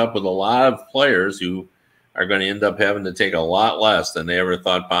going to end up with a lot of players who are going to end up having to take a lot less than they ever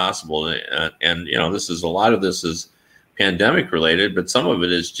thought possible. And a lot of this is pandemic related, but some of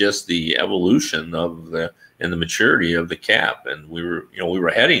it is just the evolution of the maturity of the cap. And we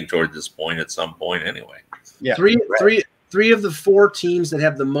were heading toward this point at some point anyway. Yeah. Three of the 4 teams that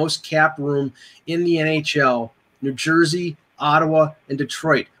have the most cap room in the NHL, New Jersey, Ottawa, and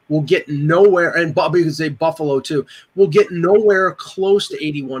Detroit, will get nowhere, and Bobby could say Buffalo too, will get nowhere close to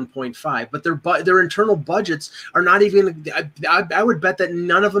 81.5. But their internal budgets are not even. I would bet that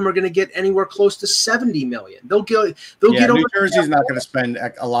none of them are going to get anywhere close to 70 million. They'll get. New Jersey's not going to spend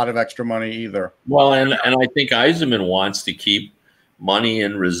a lot of extra money either. Well, and I think Yzerman wants to keep money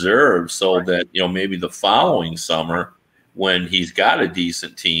in reserve so that maybe the following summer, when he's got a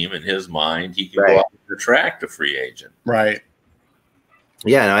decent team in his mind, he can go out and attract a free agent. Right.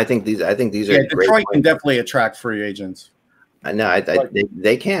 Yeah, no, I think these are great. Detroit can definitely attract free agents. No,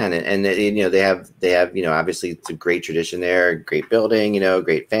 they can, and they have obviously it's a great tradition there, great building,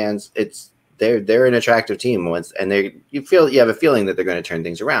 great fans. They're an attractive team once, and you have a feeling that they're going to turn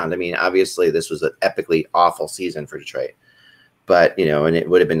things around. I mean, obviously this was an epically awful season for Detroit, but and it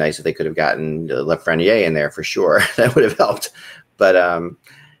would have been nice if they could have gotten Lafreniere in there for sure. That would have helped, but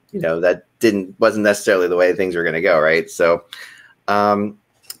that wasn't necessarily the way things were going to go, right? So.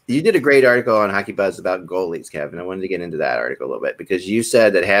 You did a great article on Hockey Buzz about goalies, Kevin. I wanted to get into that article a little bit because you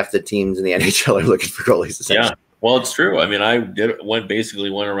said that half the teams in the NHL are looking for goalies. Yeah, well, it's true. I mean, I went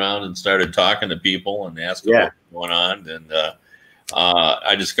around and started talking to people and asking what was going on, and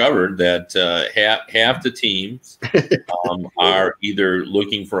I discovered that half the teams are either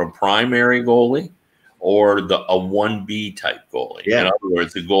looking for a primary goalie or a 1B type goalie. Yeah. In other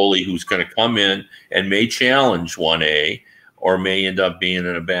words, a goalie who's going to come in and may challenge 1A. Or may end up being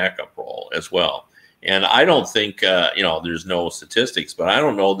in a backup role as well. And I don't think, there's no statistics, but I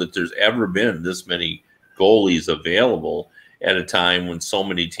don't know that there's ever been this many goalies available at a time when so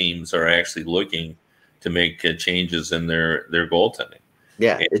many teams are actually looking to make changes in their goaltending.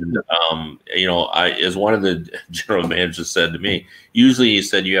 Yeah. And, as one of the general managers said to me, usually he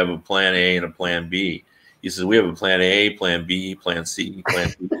said you have a plan A and a plan B. He says, we have a plan A, plan B, plan C,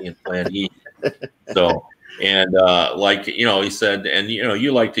 plan D, and plan E. So, and he said, and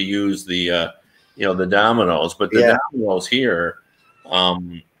you like to use the dominoes, but the dominoes here,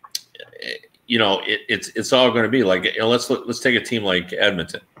 it's all going to be like, let's take a team like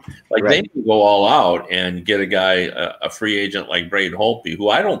Edmonton, they can go all out and get a guy, a free agent like Braden Holtby, who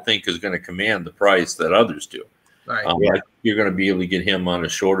I don't think is going to command the price that others do. Right. You're going to be able to get him on a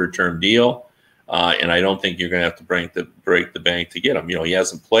shorter term deal, and I don't think you're going to have to break the bank to get him. He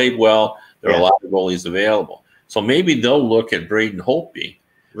hasn't played well. There are a lot of goalies available. So maybe they'll look at Braden Holtby.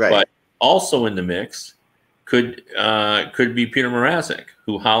 Right. But also in the mix could be Peter Mrazek,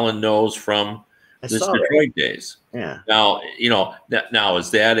 who Holland knows from the Detroit days. Yeah. Now,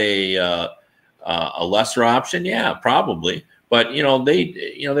 is that a lesser option? Yeah, probably. But they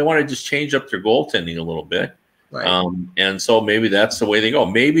want to just change up their goaltending a little bit. Right. And so maybe that's the way they go.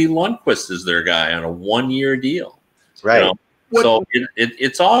 Maybe Lundqvist is their guy on a 1-year deal. Right. So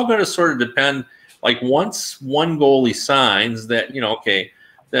it's all going to sort of depend. Like once one goalie signs that, okay,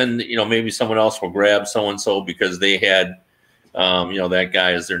 then, maybe someone else will grab so-and-so because they had, that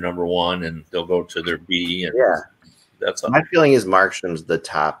guy is their number one and they'll go to their B. And that's my feeling is Markstrom's the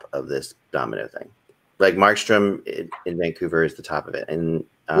top of this domino thing. Like Markstrom in Vancouver is the top of it. And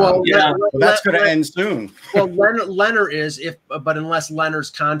that's going to end soon. Well, Leonard is but unless Leonard's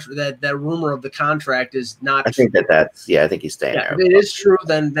contract, that rumor of the contract is not. I think that's I think he's staying there. If it is true,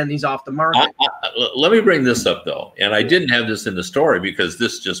 then he's off the market. Let me bring this up though, and I didn't have this in the story because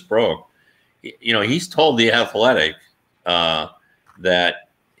this just broke. He's told The Athletic that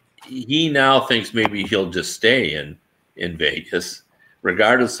he now thinks maybe he'll just stay in Vegas,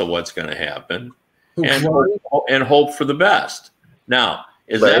 regardless of what's going to happen, and hope for the best. Now.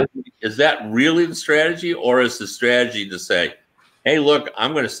 Is that really the strategy, or is the strategy to say, hey, look,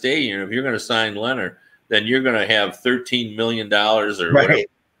 I'm going to stay here. If you're going to sign Leonard, then you're going to have $13 million or whatever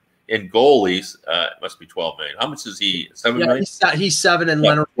in goalies. It must be $12 million. How much is he? $7 million? He's 7 and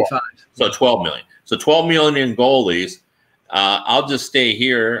Leonard 5. So $12 million. So $12 million in goalies. I'll just stay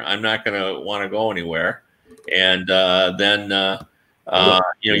here. I'm not going to want to go anywhere. And then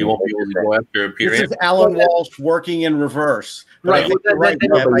you won't be able to go after Peter. This is Alan Walsh working in reverse. Right. Throw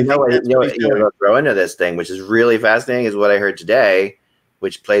into this thing, which is really fascinating, is what I heard today,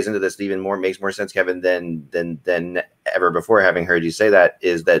 which plays into this even more, makes more sense, Kevin, than ever before. Having heard you say that,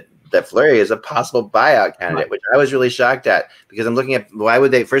 is that Fleury is a possible buyout candidate, which I was really shocked at, because I'm looking at why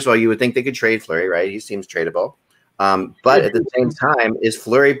would they? First of all, you would think they could trade Fleury, right? He seems tradable. But at the same time, is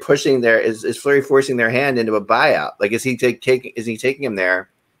Fleury forcing their hand into a buyout? Like, is he taking him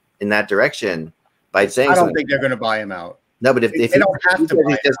there in that direction by saying? I don't think they're going to buy him out. No, but if they don't have to,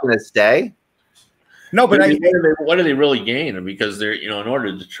 he's just going to stay. No, but what do they really gain? Because they're in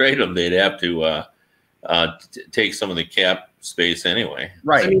order to trade him, they'd have to take some of the cap space anyway.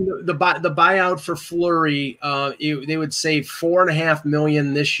 Right. I mean, the buyout for Fleury, they would save $4.5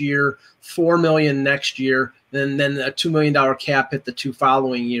 million this year, $4 million next year, and then a $2 million cap hit the 2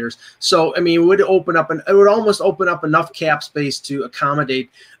 following years. So, I mean, it would almost open up enough cap space to accommodate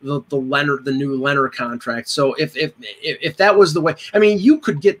the new Leonard contract. So if that was the way, I mean, you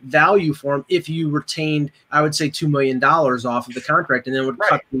could get value for him if you retained, I would say, $2 million off of the contract, and then would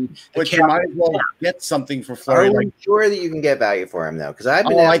cut the Which cap. You might as well get something for Fleury. Are you sure that you can get value for him though? Because I've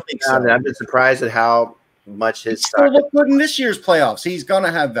been surprised at how much his still look good in this year's playoffs. He's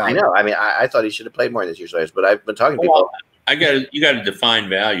gonna have value. I know. I mean, I thought he should have played more in this year's playoffs, but I've been talking to people. You got to define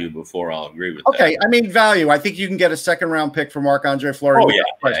value before I'll agree with that. Okay, I mean value. I think you can get a 2nd-round pick for Marc-Andre Fleury. Oh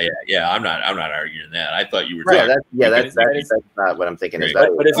yeah. I'm not arguing that. I thought you were talking. That's not what I'm thinking. Is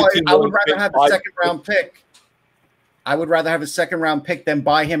value. I would rather have a 2nd-round pick. I would rather have a 2nd-round pick than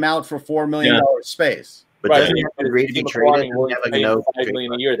buy him out for $4 million space. But doesn't he agree to be traded? $5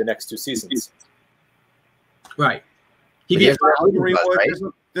 million a year the next 2 seasons. Right. There's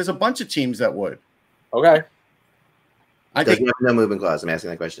a bunch of teams that would. Okay. I think no moving clause. I'm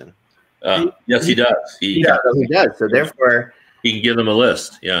asking that question. Yes, he does. He does. So therefore, he can give them a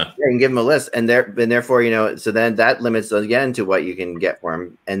list. Yeah, he can give them a list, and therefore, so then that limits again to what you can get for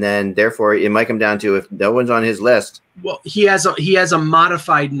him, and then therefore it might come down to if no one's on his list. Well, he has a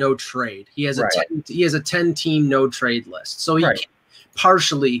modified no trade. He has a 10-team no trade list, so he can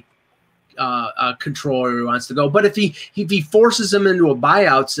partially control where he wants to go. But if he forces him into a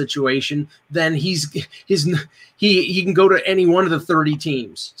buyout situation, then he can go to any one of the 30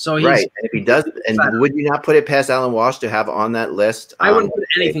 teams. So and if he does, and would you not put it past Alan Walsh to have on that list? I wouldn't put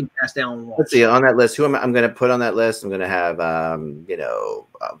anything past Alan Walsh. Let's see, on that list, who I'm going to put on that list? I'm going to have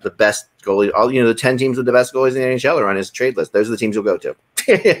the best goalie. All the 10 teams with the best goalies in the NHL are on his trade list. Those are the teams he'll go to.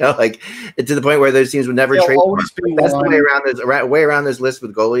 Like to the point where those teams would never trade. That's the way around this list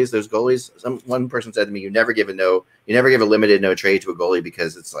with goalies. There's goalies. One person said to me, "You never give a limited no trade to a goalie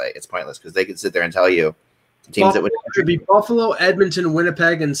because it's pointless because they could sit there and tell you teams that would be Buffalo, Edmonton,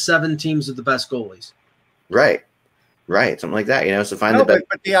 Winnipeg, and 7 teams with the best goalies." Right, something like that. So find the best.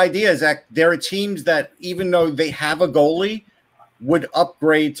 But the idea is that there are teams that even though they have a goalie, would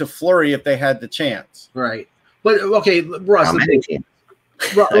upgrade to Fleury if they had the chance. Right, but okay, Russ. How many teams?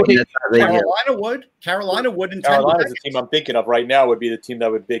 Okay, Carolina would. Carolina wouldn't. Carolina's the team I'm thinking of right now. Would be the team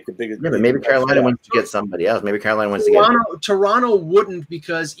that would make the biggest. Yeah, but maybe Carolina wants to get somebody else. Maybe Carolina wants to get. Toronto wouldn't,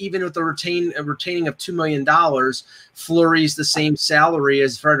 because even with the retaining of $2 million, Fleury's the same salary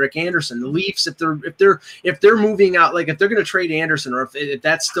as Frederik Andersen. The Leafs, if they're moving out, like if they're going to trade Andersen, or if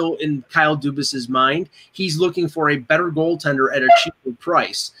that's still in Kyle Dubas's mind, he's looking for a better goaltender at a cheaper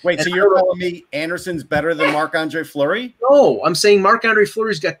price. Wait, so you're telling me Anderson's better than Marc-Andre Fleury? No, I'm saying Marc-Andre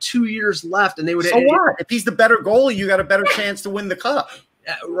Fleury's got 2 years left, and they would. So what? If he's the better goalie, you got a better chance to win the cup.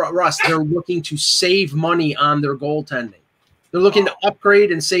 Russ, they're looking to save money on their goaltending. They're looking to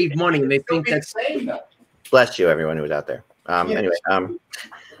upgrade and save money, and they think that's. Bless you, everyone who was out there. Anyway,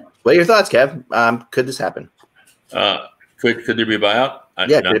 what are your thoughts, Kev? Could this happen? Could there be a buyout?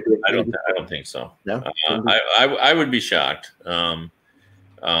 Yeah, no, I don't think so. No, I would be shocked.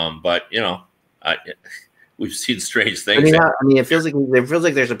 But we've seen strange things. I mean, it feels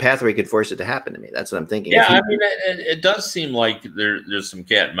like there's a path where you could force it to happen to me. That's what I'm thinking. Yeah, I mean, it does seem like there's some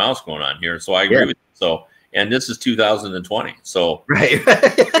cat and mouse going on here. So I agree with you. So, and this is 2020. So, right.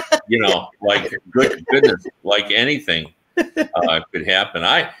 Like goodness, like anything could happen.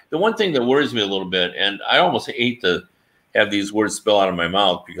 The one thing that worries me a little bit, and I almost hate to have these words spill out of my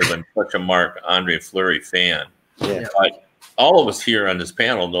mouth because I'm such a Marc-Andre Fleury fan. Yeah. But all of us here on this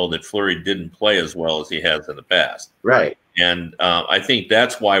panel know that Fleury didn't play as well as he has in the past. Right. And I think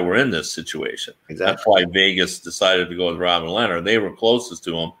that's why we're in this situation. Exactly. That's why Vegas decided to go with Robin Leonard. They were closest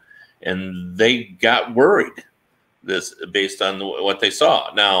to him, and they got worried based on what they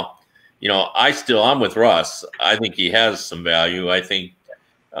saw. Now, I'm with Russ. I think he has some value. I think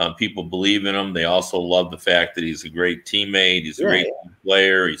people believe in him. They also love the fact that he's a great teammate. He's a great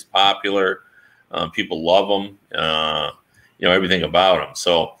player. He's popular. People love him. Everything about him.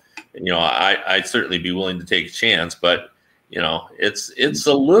 So, I'd certainly be willing to take a chance, but it's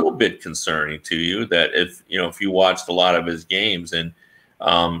a little bit concerning to you that if you watched a lot of his games and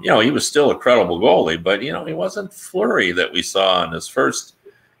he was still a credible goalie, but he wasn't Fleury that we saw in his first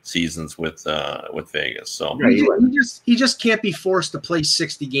seasons with Vegas. So he just can't be forced to play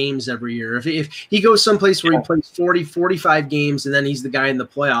 60 games every year. If he goes someplace where he plays 40, 45 games and then he's the guy in the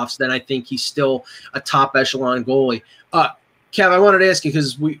playoffs, then I think he's still a top echelon goalie. Kev, I wanted to ask you,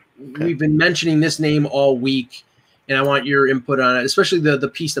 because we've been mentioning this name all week, and I want your input on it, especially the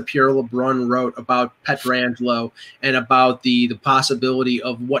piece that Pierre LeBrun wrote about Pietrangelo and about the possibility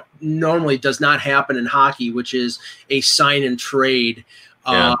of what normally does not happen in hockey, which is a sign and trade.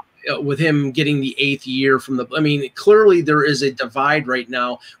 With him getting the 8th year clearly there is a divide right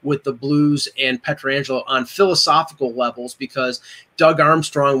now with the Blues and Pietrangelo on philosophical levels, because Doug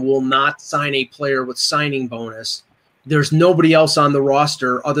Armstrong will not sign a player with signing bonus. There's nobody else on the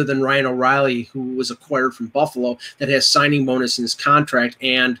roster other than Ryan O'Reilly, who was acquired from Buffalo, that has signing bonus in his contract,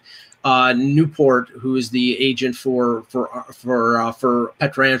 and Newport, who is the agent for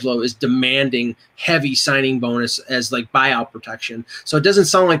Pietrangelo, is demanding heavy signing bonus as like buyout protection. So it doesn't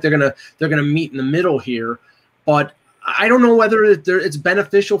sound like they're gonna meet in the middle here. But I don't know whether it's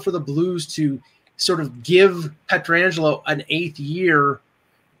beneficial for the Blues to sort of give Pietrangelo an 8th year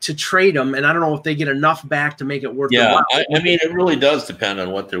to trade him, and I don't know if they get enough back to make it worth. Yeah, I mean, it really does depend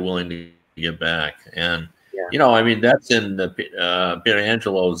on what they're willing to get back, and that's in the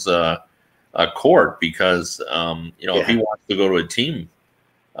Pietrangelo's court, because if he wants to go to a team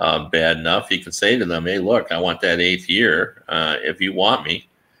bad enough, he can say to them, "Hey, look, I want that 8th year. If you want me,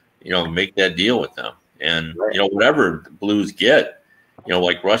 make that deal with them." And whatever the Blues get,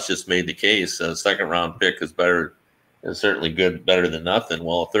 like Russ just made the case, a 2nd-round pick is better. Is certainly better than nothing.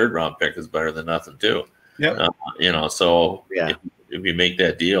 Well, a 3rd-round pick is better than nothing too. Yeah. So if you make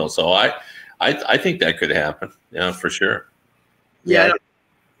that deal, so I think that could happen. Yeah, for sure. Yeah.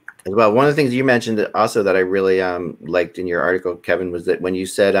 Well, one of the things you mentioned also that I really liked in your article, Kevin, was that when you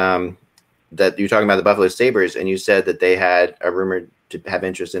said that you're talking about the Buffalo Sabres, and you said that they had a rumor to have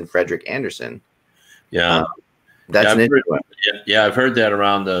interest in Frederik Andersen. Yeah. That's an interesting one. Yeah, I've heard that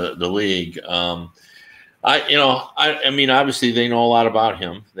around the league. I mean, obviously they know a lot about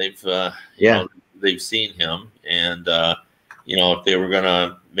him. They've they've seen him, and if they were going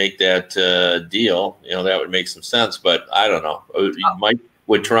to make that deal, that would make some sense. But I don't know.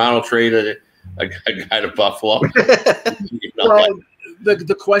 Would Toronto trade a guy to Buffalo? Well,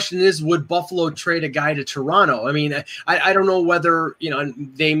 the question is, would Buffalo trade a guy to Toronto? I mean, I don't know whether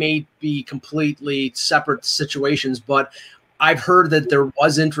they may be completely separate situations, but I've heard that there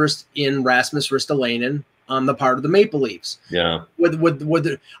was interest in Rasmus Ristolainen on the part of the Maple Leafs. Yeah.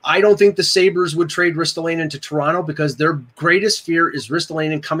 I don't think the Sabres would trade Ristolainen to Toronto, because their greatest fear is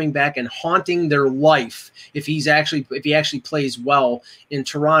Ristolainen coming back and haunting their life if he actually plays well in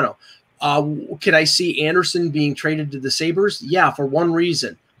Toronto. Could I see Anderson being traded to the Sabres? Yeah, for one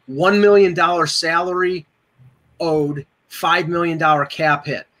reason. $1 million salary owed, $5 million cap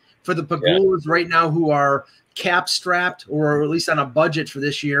hit. For the Pagulas right now who are cap strapped or at least on a budget for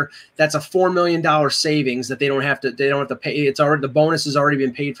this year, that's a $4 million savings that they don't have to pay. It's already, the bonus has already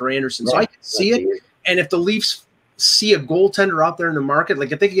been paid for Anderson. So I can see it. And if the Leafs see a goaltender out there in the market,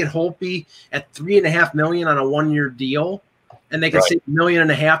 like if they could get Holtby at $3.5 million on a 1-year deal, and they could save $1.5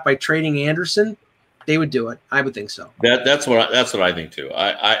 million by trading Anderson, they would do it. I would think so. That's what I think too.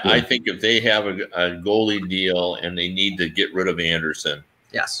 I think if they have a goalie deal and they need to get rid of Anderson,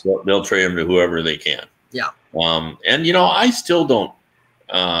 yes, they'll trade him to whoever they can. Yeah. And I still don't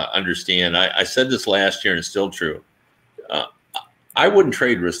understand. I said this last year, and it's still true. I wouldn't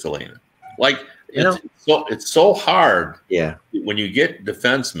trade Ristolainen. Like it's so hard. Yeah. When you get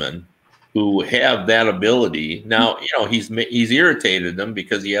defensemen who have that ability. Now, he's irritated them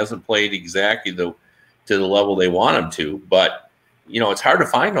because he hasn't played exactly to the level they want him to. But it's hard to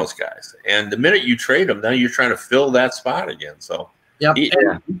find those guys. And the minute you trade him, now you're trying to fill that spot again. So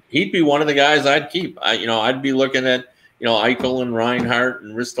he'd be one of the guys I'd keep. I'd be looking at Eichel and Reinhart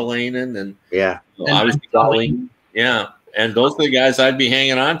and Ristolainen and obviously Colleen. Yeah, and those are the guys I'd be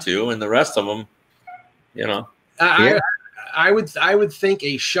hanging on to, and the rest of them, I would think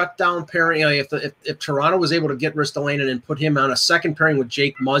a shutdown pairing. If Toronto was able to get Ristolainen and put him on a second pairing with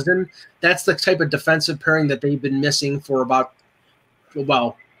Jake Muzzin, that's the type of defensive pairing that they've been missing for about,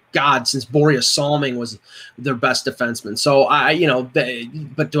 since Boreas Salming was their best defenseman. So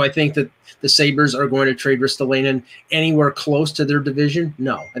but do I think that the Sabres are going to trade Ristolainen anywhere close to their division?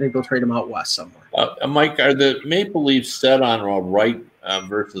 No, I think they'll trade him out west somewhere. Mike, are the Maple Leafs set on a right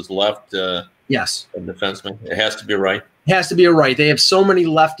versus left? Yes, a defenseman. It has to be right. It has to be a right. They have so many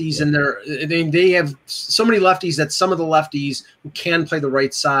lefties in there. They have so many lefties that some of the lefties who can play the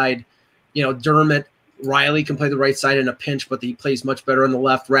right side, Dermott, Riley can play the right side in a pinch, but he plays much better on the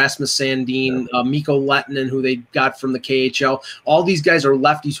left. Rasmus Sandin, Mikko Lehtinen, who they got from the KHL. All these guys are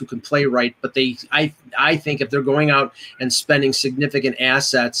lefties who can play right, but I think if they're going out and spending significant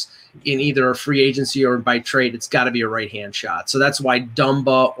assets in either a free agency or by trade, it's got to be a right-hand shot. So that's why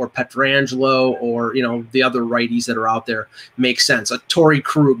Dumba or Pietrangelo or, the other righties that are out there make sense. A Torrey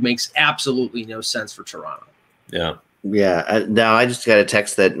Krug makes absolutely no sense for Toronto. Yeah. Yeah. Now I just got a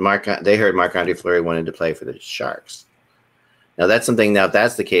text that they heard Marc-Andre Fleury wanted to play for the Sharks. Now that's something. Now if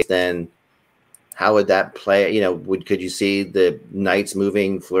that's the case, then how would that play? Could you see the Knights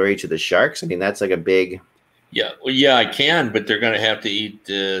moving Fleury to the Sharks? I mean, that's like a big. Yeah, well, yeah, I can, but they're going to have to eat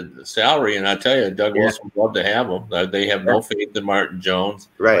the salary. And I tell you, Doug Wilson would love to have them. They have no faith in Martin Jones.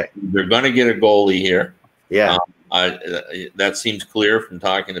 Right. They're going to get a goalie here. Yeah. That seems clear from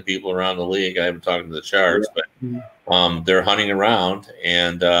talking to people around the league. I haven't talked to the Sharks, but they're hunting around.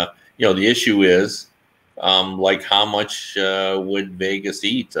 And, the issue is, how much would Vegas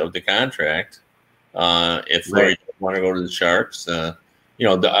eat of the contract if Fleury doesn't want to go to the Sharks?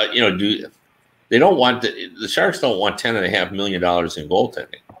 They don't want the Sharks don't want $10.5 million in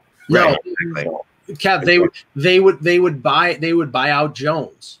goaltending. No, Kev, they would buy out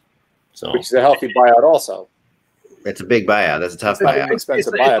Jones, which is a healthy buyout. Also, it's a big buyout. That's a tough buyout.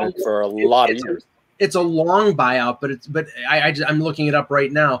 Expensive buyout for a lot of years. It's a long buyout, but I'm looking it up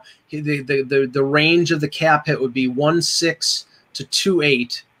right now. The range of the cap hit would be 1.6 to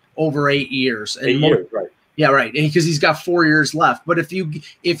 2.8 over 8 years. And 8 years, right? Yeah, right. And because he's got 4 years left. But if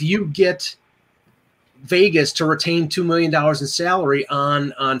you get Vegas to retain $2 million in salary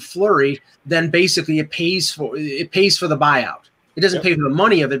on Fleury, then basically it pays for the buyout. It doesn't pay for the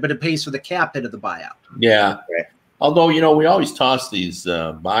money of it, but it pays for the cap hit of the buyout. Yeah. Right. Although we always toss these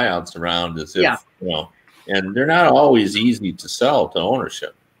buyouts around as if and they're not always easy to sell to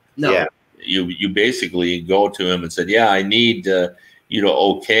ownership. No. Yeah. You basically go to him and said, "Yeah, I need you to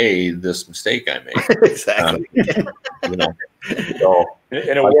okay this mistake I made." Exactly. So,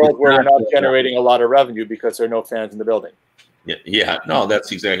 in a world where we're not generating a lot of revenue because there are no fans in the building. Yeah, no,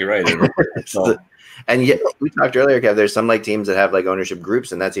 that's exactly right. So, and yet, we talked earlier, Kev, there's some teams that have ownership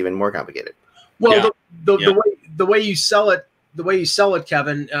groups, and that's even more complicated. Well, the way you sell it,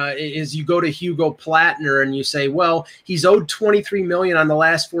 Kevin, is you go to Hugo Platner and you say, well, he's owed $23 million on the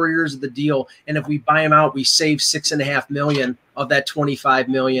last 4 years of the deal, and if we buy him out, we save $6.5 million of that $25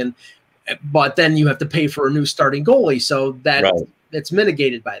 million. But then you have to pay for a new starting goalie, so that it's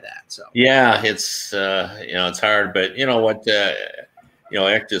mitigated by that. So it's it's hard, but you know what,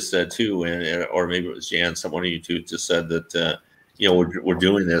 Eck just said too, or maybe it was Jan, someone of you two just said that we're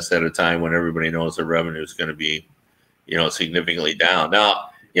doing this at a time when everybody knows the revenue is going to be significantly down. Now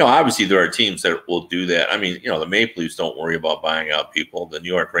obviously there are teams that will do that. I mean, the Maple Leafs don't worry about buying out people. The New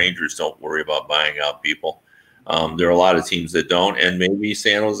York Rangers don't worry about buying out people. There are a lot of teams that don't, and maybe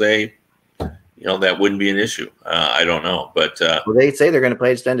San Jose, that wouldn't be an issue. I don't know, but well, they say they're going to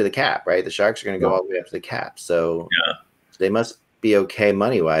play extend to the cap, right? The Sharks are going to go all the way up to the cap, so they must be okay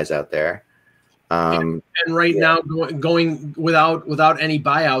money wise out there. And right now, going without any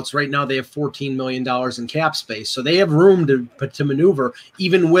buyouts, right now they have $14 million in cap space, so they have room to maneuver,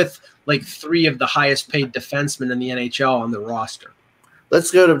 even with like 3 of the highest paid defensemen in the NHL on the roster.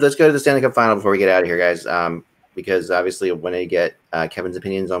 Let's go to the Stanley Cup Final before we get out of here, guys. Because obviously, when I get Kevin's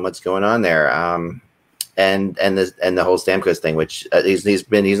opinions on what's going on there, and the whole Stamkos thing, which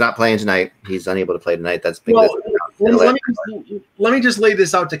he's not playing tonight. He's unable to play tonight. That's big. Let me just lay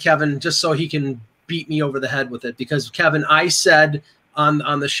this out to Kevin, just so he can beat me over the head with it. Because Kevin, I said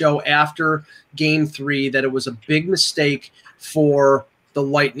on the show after Game 3 that it was a big mistake for the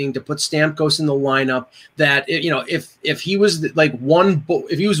Lightning to put Stamkos in the lineup. That if he was like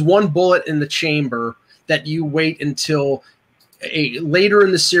if he was one bullet in the chamber, that you wait until later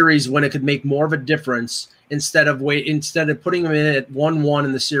in the series when it could make more of a difference instead of putting him in at 1-1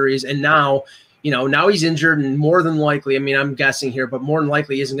 in the series. And now he's injured, and more than likely, I mean, I'm guessing here, but more than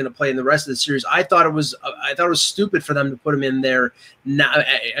likely he isn't going to play in the rest of the series. I thought it was stupid for them to put him in there now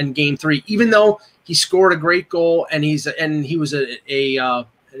in Game 3, even though he scored a great goal and he was an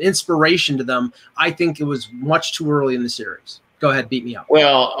inspiration to them. I think it was much too early in the series. Go ahead, beat me up.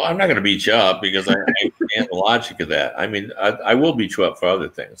 Well, I'm not going to beat you up because I understand the logic of that. I mean, I will beat you up for other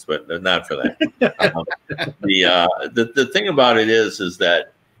things, but not for that. The thing about it is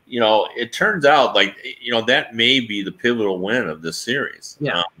that it turns out like that may be the pivotal win of this series.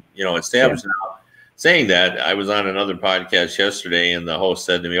 Yeah. Established now. Saying that, I was on another podcast yesterday, and the host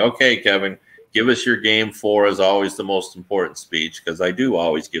said to me, "Okay, Kevin, give us your Game 4 as always the most important speech," because I do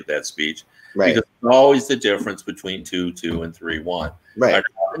always give that speech. Right. Because it's always the difference between 2-2 and 3-1. Right.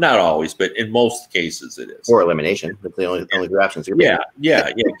 Not always, but in most cases it is. Or elimination. That's the only two options. Yeah,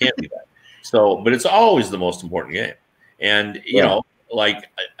 it can't be that. So, but it's always the most important game. And, like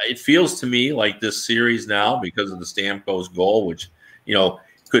it feels to me like this series now, because of the Stamkos goal, which,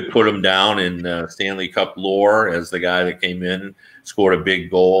 could put him down in Stanley Cup lore as the guy that came in, scored a big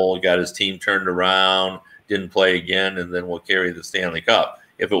goal, got his team turned around, didn't play again, and then will carry the Stanley Cup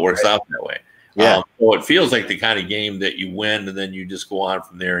if it works out that way. Yeah. So it feels like the kind of game that you win and then you just go on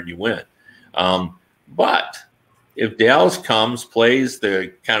from there and you win. But if Dallas plays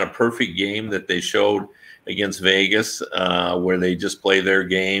the kind of perfect game that they showed against Vegas, where they just play their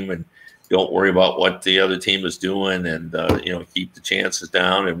game and don't worry about what the other team is doing and, keep the chances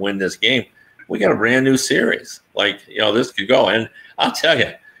down and win this game, we got a brand new series. Like, this could go. And I'll tell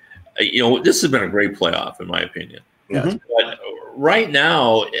you, this has been a great playoff, in my opinion. Mm-hmm. But right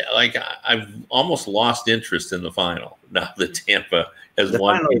now, like I've almost lost interest in the final. Now that Tampa has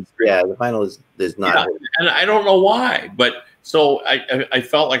won. The final is not. Yeah, and I don't know why. But so I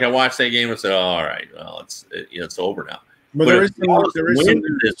felt like I watched that game and said, oh, all right, well, it's over now. But there is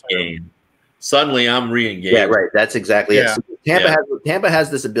this game. Suddenly, I'm re-engaged. Yeah, right. That's exactly it. So Tampa has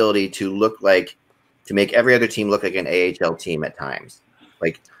this ability to make every other team look like an AHL team at times,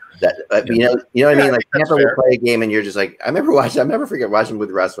 like. That you know what I mean? Like Tampa will play a game, and you're just like, I'll never forget watching with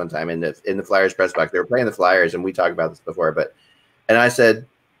Russ one time in the Flyers press box. They were playing the Flyers, and we talked about this before, and I said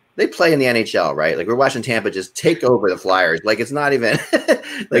they play in the NHL, right? Like we're watching Tampa just take over the Flyers. Like it's not even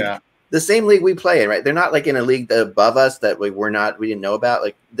the same league we play in, right? They're not like in a league above us that we didn't know about.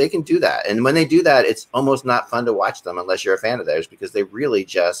 Like they can do that, and when they do that, it's almost not fun to watch them unless you're a fan of theirs, because they really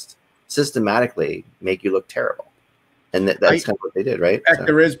just systematically make you look terrible. And that's kind of what they did, right? So.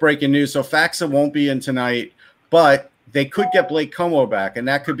 There is breaking news. So Faxa won't be in tonight, but they could get Blake Como back, and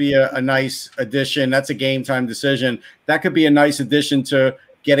that could be a nice addition. That's a game time decision. That could be a nice addition to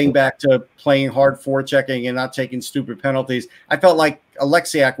getting back to playing hard forechecking and not taking stupid penalties. I felt like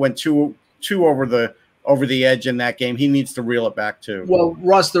Alexiak went too over the edge in that game. He needs to reel it back too. Well,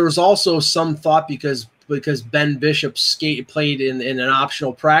 Russ, there was also some thought because Ben Bishop played in an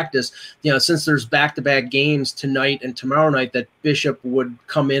optional practice, since there's back-to-back games tonight and tomorrow night, that Bishop would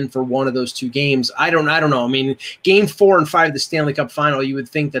come in for one of those two games. I don't know. I mean, Game 4 and 5 of the Stanley Cup Final, you would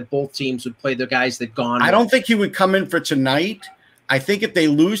think that both teams would play the guys that gone. I don't think he would come in for tonight. I think if they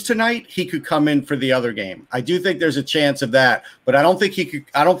lose tonight, he could come in for the other game. I do think there's a chance of that, but I don't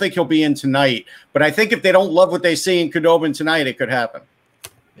think he'll be in tonight. But I think if they don't love what they see in Khudobin tonight, it could happen.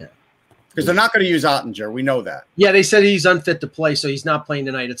 Because they're not going to use Ottinger. We know that. Yeah, they said he's unfit to play, so he's not playing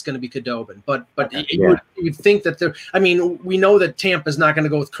tonight. It's going to be Khudobin. But you would think that we know that Tampa's not going to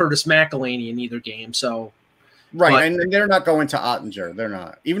go with Curtis McElhinney in either game. So, Right, But, and they're not going to Ottinger. They're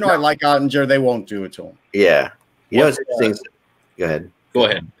not. Even though I like Ottinger, they won't do it to him. Yeah. You know what's interesting? Go ahead. Go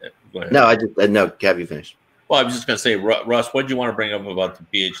ahead. No, I just no. Have you finished? Well, I was just going to say, Russ, what do you want to bring up about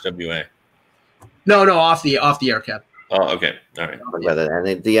the PHWA? No, off the air, Kev. Oh, okay. All right. About that.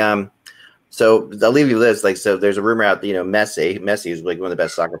 And so I'll leave you this. Like, so there's a rumor out that, Messi is like one of the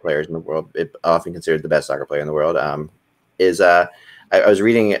best soccer players in the world. Often considered the best soccer player in the world. I was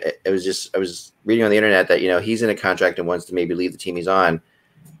reading. I was reading on the internet that he's in a contract and wants to maybe leave the team he's on,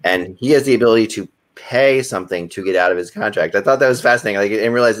 and he has the ability to pay something to get out of his contract. I thought that was fascinating. Like, I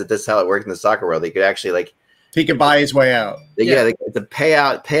didn't realize that this is how it worked in the soccer world. They could actually he could buy his way out. The pay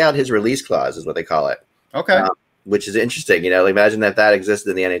out his release clause is what they call it. Okay. Which is interesting. Imagine that existed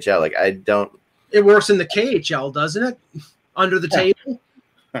in the NHL. Like, I don't. It works in the KHL, doesn't it? Under the table.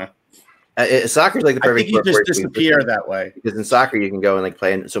 Soccer is like the perfect. I think you just disappear that way. Because in soccer you can go and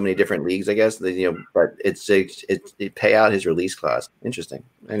play in so many different leagues, I guess. But it pay out his release clause. Interesting.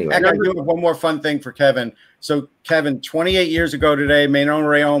 Anyway, I do have one more fun thing for Kevin. So Kevin, 28 years ago today, Manon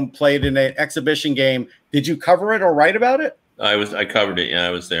Rayon played in an exhibition game. Did you cover it or write about it? I covered it. Yeah,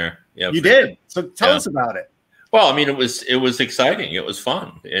 I was there. Yeah, you did. So tell us about it. Well, I mean, it was exciting. It was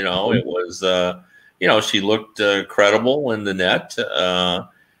fun. It was. She looked credible in the net.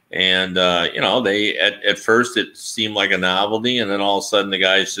 And they at first it seemed like a novelty, and then all of a sudden the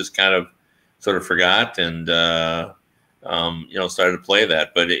guys just kind of sort of forgot and started to play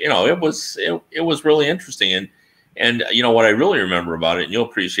that. But it was really interesting, and what I really remember about it, and you'll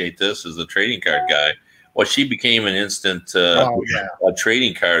appreciate this as a trading card guy, she became an instant a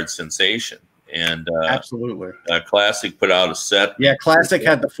trading card sensation. And absolutely, Classic put out a set. Yeah, Classic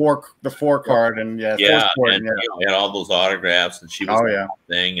had the four card, and had all those autographs, and she was the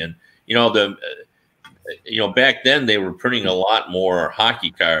thing. And back then they were printing a lot more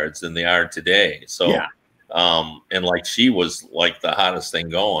hockey cards than they are today. So, and she was like the hottest thing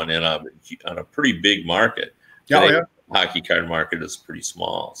going on a pretty big market. Today, hockey card market is pretty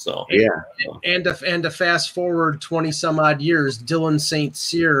small. So and to fast forward 20 some odd years, Dylan St.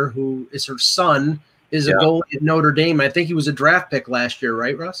 Cyr, who is her son, is a goalie at Notre Dame. I think he was a draft pick last year,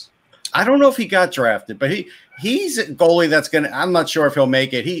 right, Russ? I don't know if he got drafted, but he's a goalie that's I'm not sure if he'll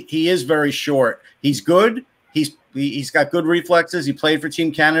make it. He is very short. He's good. He's got good reflexes. He played for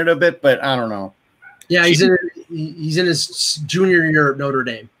Team Canada a bit, but I don't know. Yeah, he's in his junior year at Notre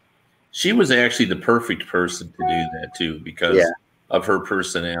Dame. She was actually the perfect person to do that too, because of her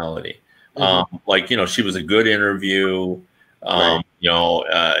personality. Mm-hmm. She was a good interview. Right.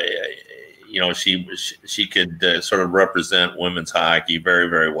 She could sort of represent women's hockey very,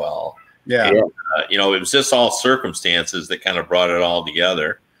 very well. Yeah. And, it was just all circumstances that kind of brought it all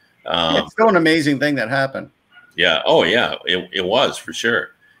together. It's still an amazing thing that happened. Yeah. Oh, yeah. It was for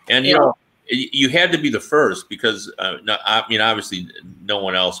sure. And you had to be the first because, obviously no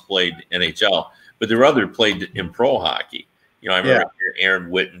one else played NHL, but there were other played in pro hockey. I remember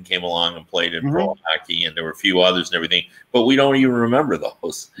Aaron Witten came along and played in pro hockey, and there were a few others and everything, but we don't even remember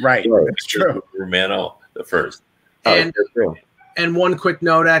those. Right. It's true. Romano, the first. And one quick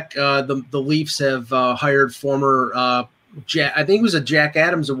note, the Leafs have hired former, I think he was a Jack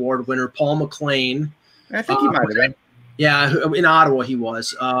Adams Award winner, Paul McLean. I think he might have been. Yeah, in Ottawa he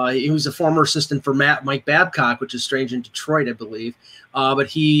was. He was a former assistant for Mike Babcock, which is strange, in Detroit, I believe.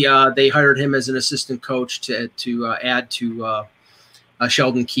 But they hired him as an assistant coach to add to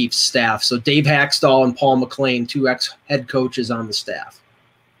Sheldon Keefe's staff. So Dave Hackstall and Paul McLean, two ex-head coaches on the staff.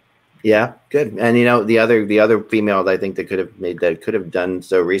 Yeah, good. And the other female that I think that could have done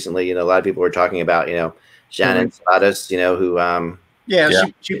so recently. A lot of people were talking about Shannon Spadas, who.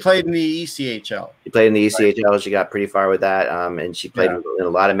 She played in the ECHL. She played in the ECHL. Right. She got pretty far with that, and she played in a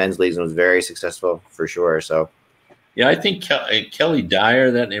lot of men's leagues and was very successful for sure. So, I think Kelly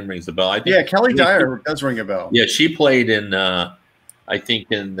Dyer, that name rings a bell. Kelly Dyer does ring a bell. Yeah, she played in, I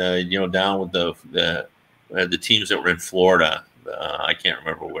think in down with the teams that were in Florida. I can't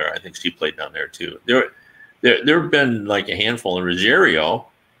remember where. I think she played down there too. There have been like a handful. In Rogerio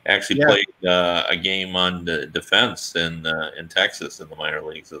actually played a game on the defense in Texas in the minor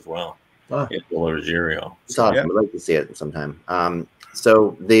leagues as well. Wow. In Rogerio. I'd like to see it sometime.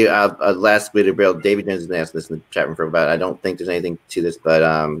 So the last bit of real, David Jones has asked this in the chat room for about. I don't think there's anything to this, but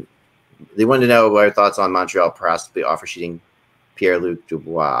they wanted to know our thoughts on Montreal possibly offer sheeting Pierre-Luc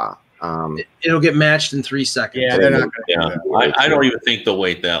Dubois. It'll get matched in 3 seconds. Yeah, they're not I don't even think they'll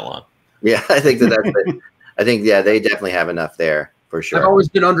wait that long. Yeah, I think that's it. I think they definitely have enough there for sure. I've always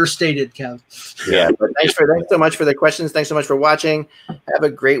been understated, Kev. Yeah, but thanks so much for the questions. Thanks so much for watching. Have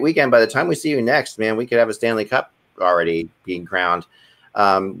a great weekend. By the time we see you next, man, we could have a Stanley Cup already being crowned.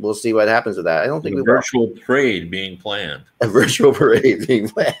 We'll see what happens with that. I don't think a virtual parade being planned. A virtual parade being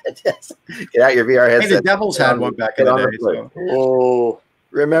planned. Yes. Get out your VR headset. Hey, the Devils had one back in the day. So. Oh,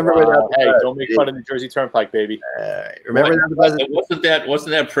 remember when hey, don't make fun of the Jersey Turnpike, baby. Remember wasn't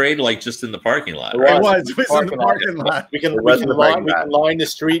that parade like just in the parking lot? It was in the parking lot. We can line the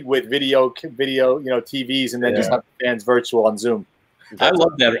street with video, TVs, and then just have fans virtual on Zoom. I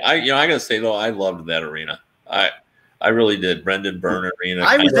love that. I gotta say though, I loved that arena. I really did. Brendan Byrne Arena.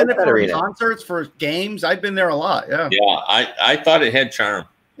 I was in it for concerts, for games. I've been there a lot. Yeah. Yeah. I thought it had charm.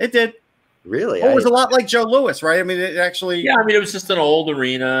 It did. Really? Well, it was a lot like Joe Louis, right? I mean, it actually. Yeah. I mean, it was just an old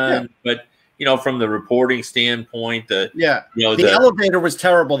arena, but from the reporting standpoint, the elevator was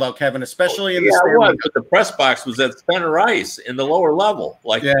terrible though, Kevin, especially in the it was, but the press box was at center ice in the lower level.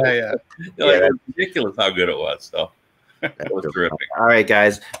 Like, it was ridiculous how good it was. So. That was terrific. All right,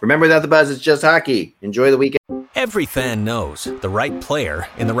 guys. Remember that the buzz is just hockey. Enjoy the weekend. Every fan knows the right player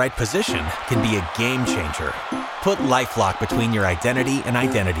in the right position can be a game changer. Put LifeLock between your identity and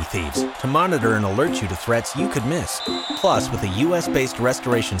identity thieves to monitor and alert you to threats you could miss. Plus, with a U.S.-based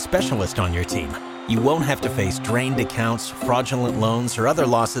restoration specialist on your team, you won't have to face drained accounts, fraudulent loans, or other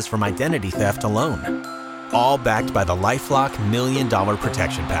losses from identity theft alone. All backed by the LifeLock $1 Million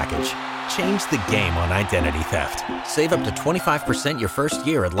Protection Package. Change the game on identity theft. Save up to 25% your first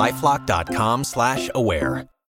year at LifeLock.com/aware.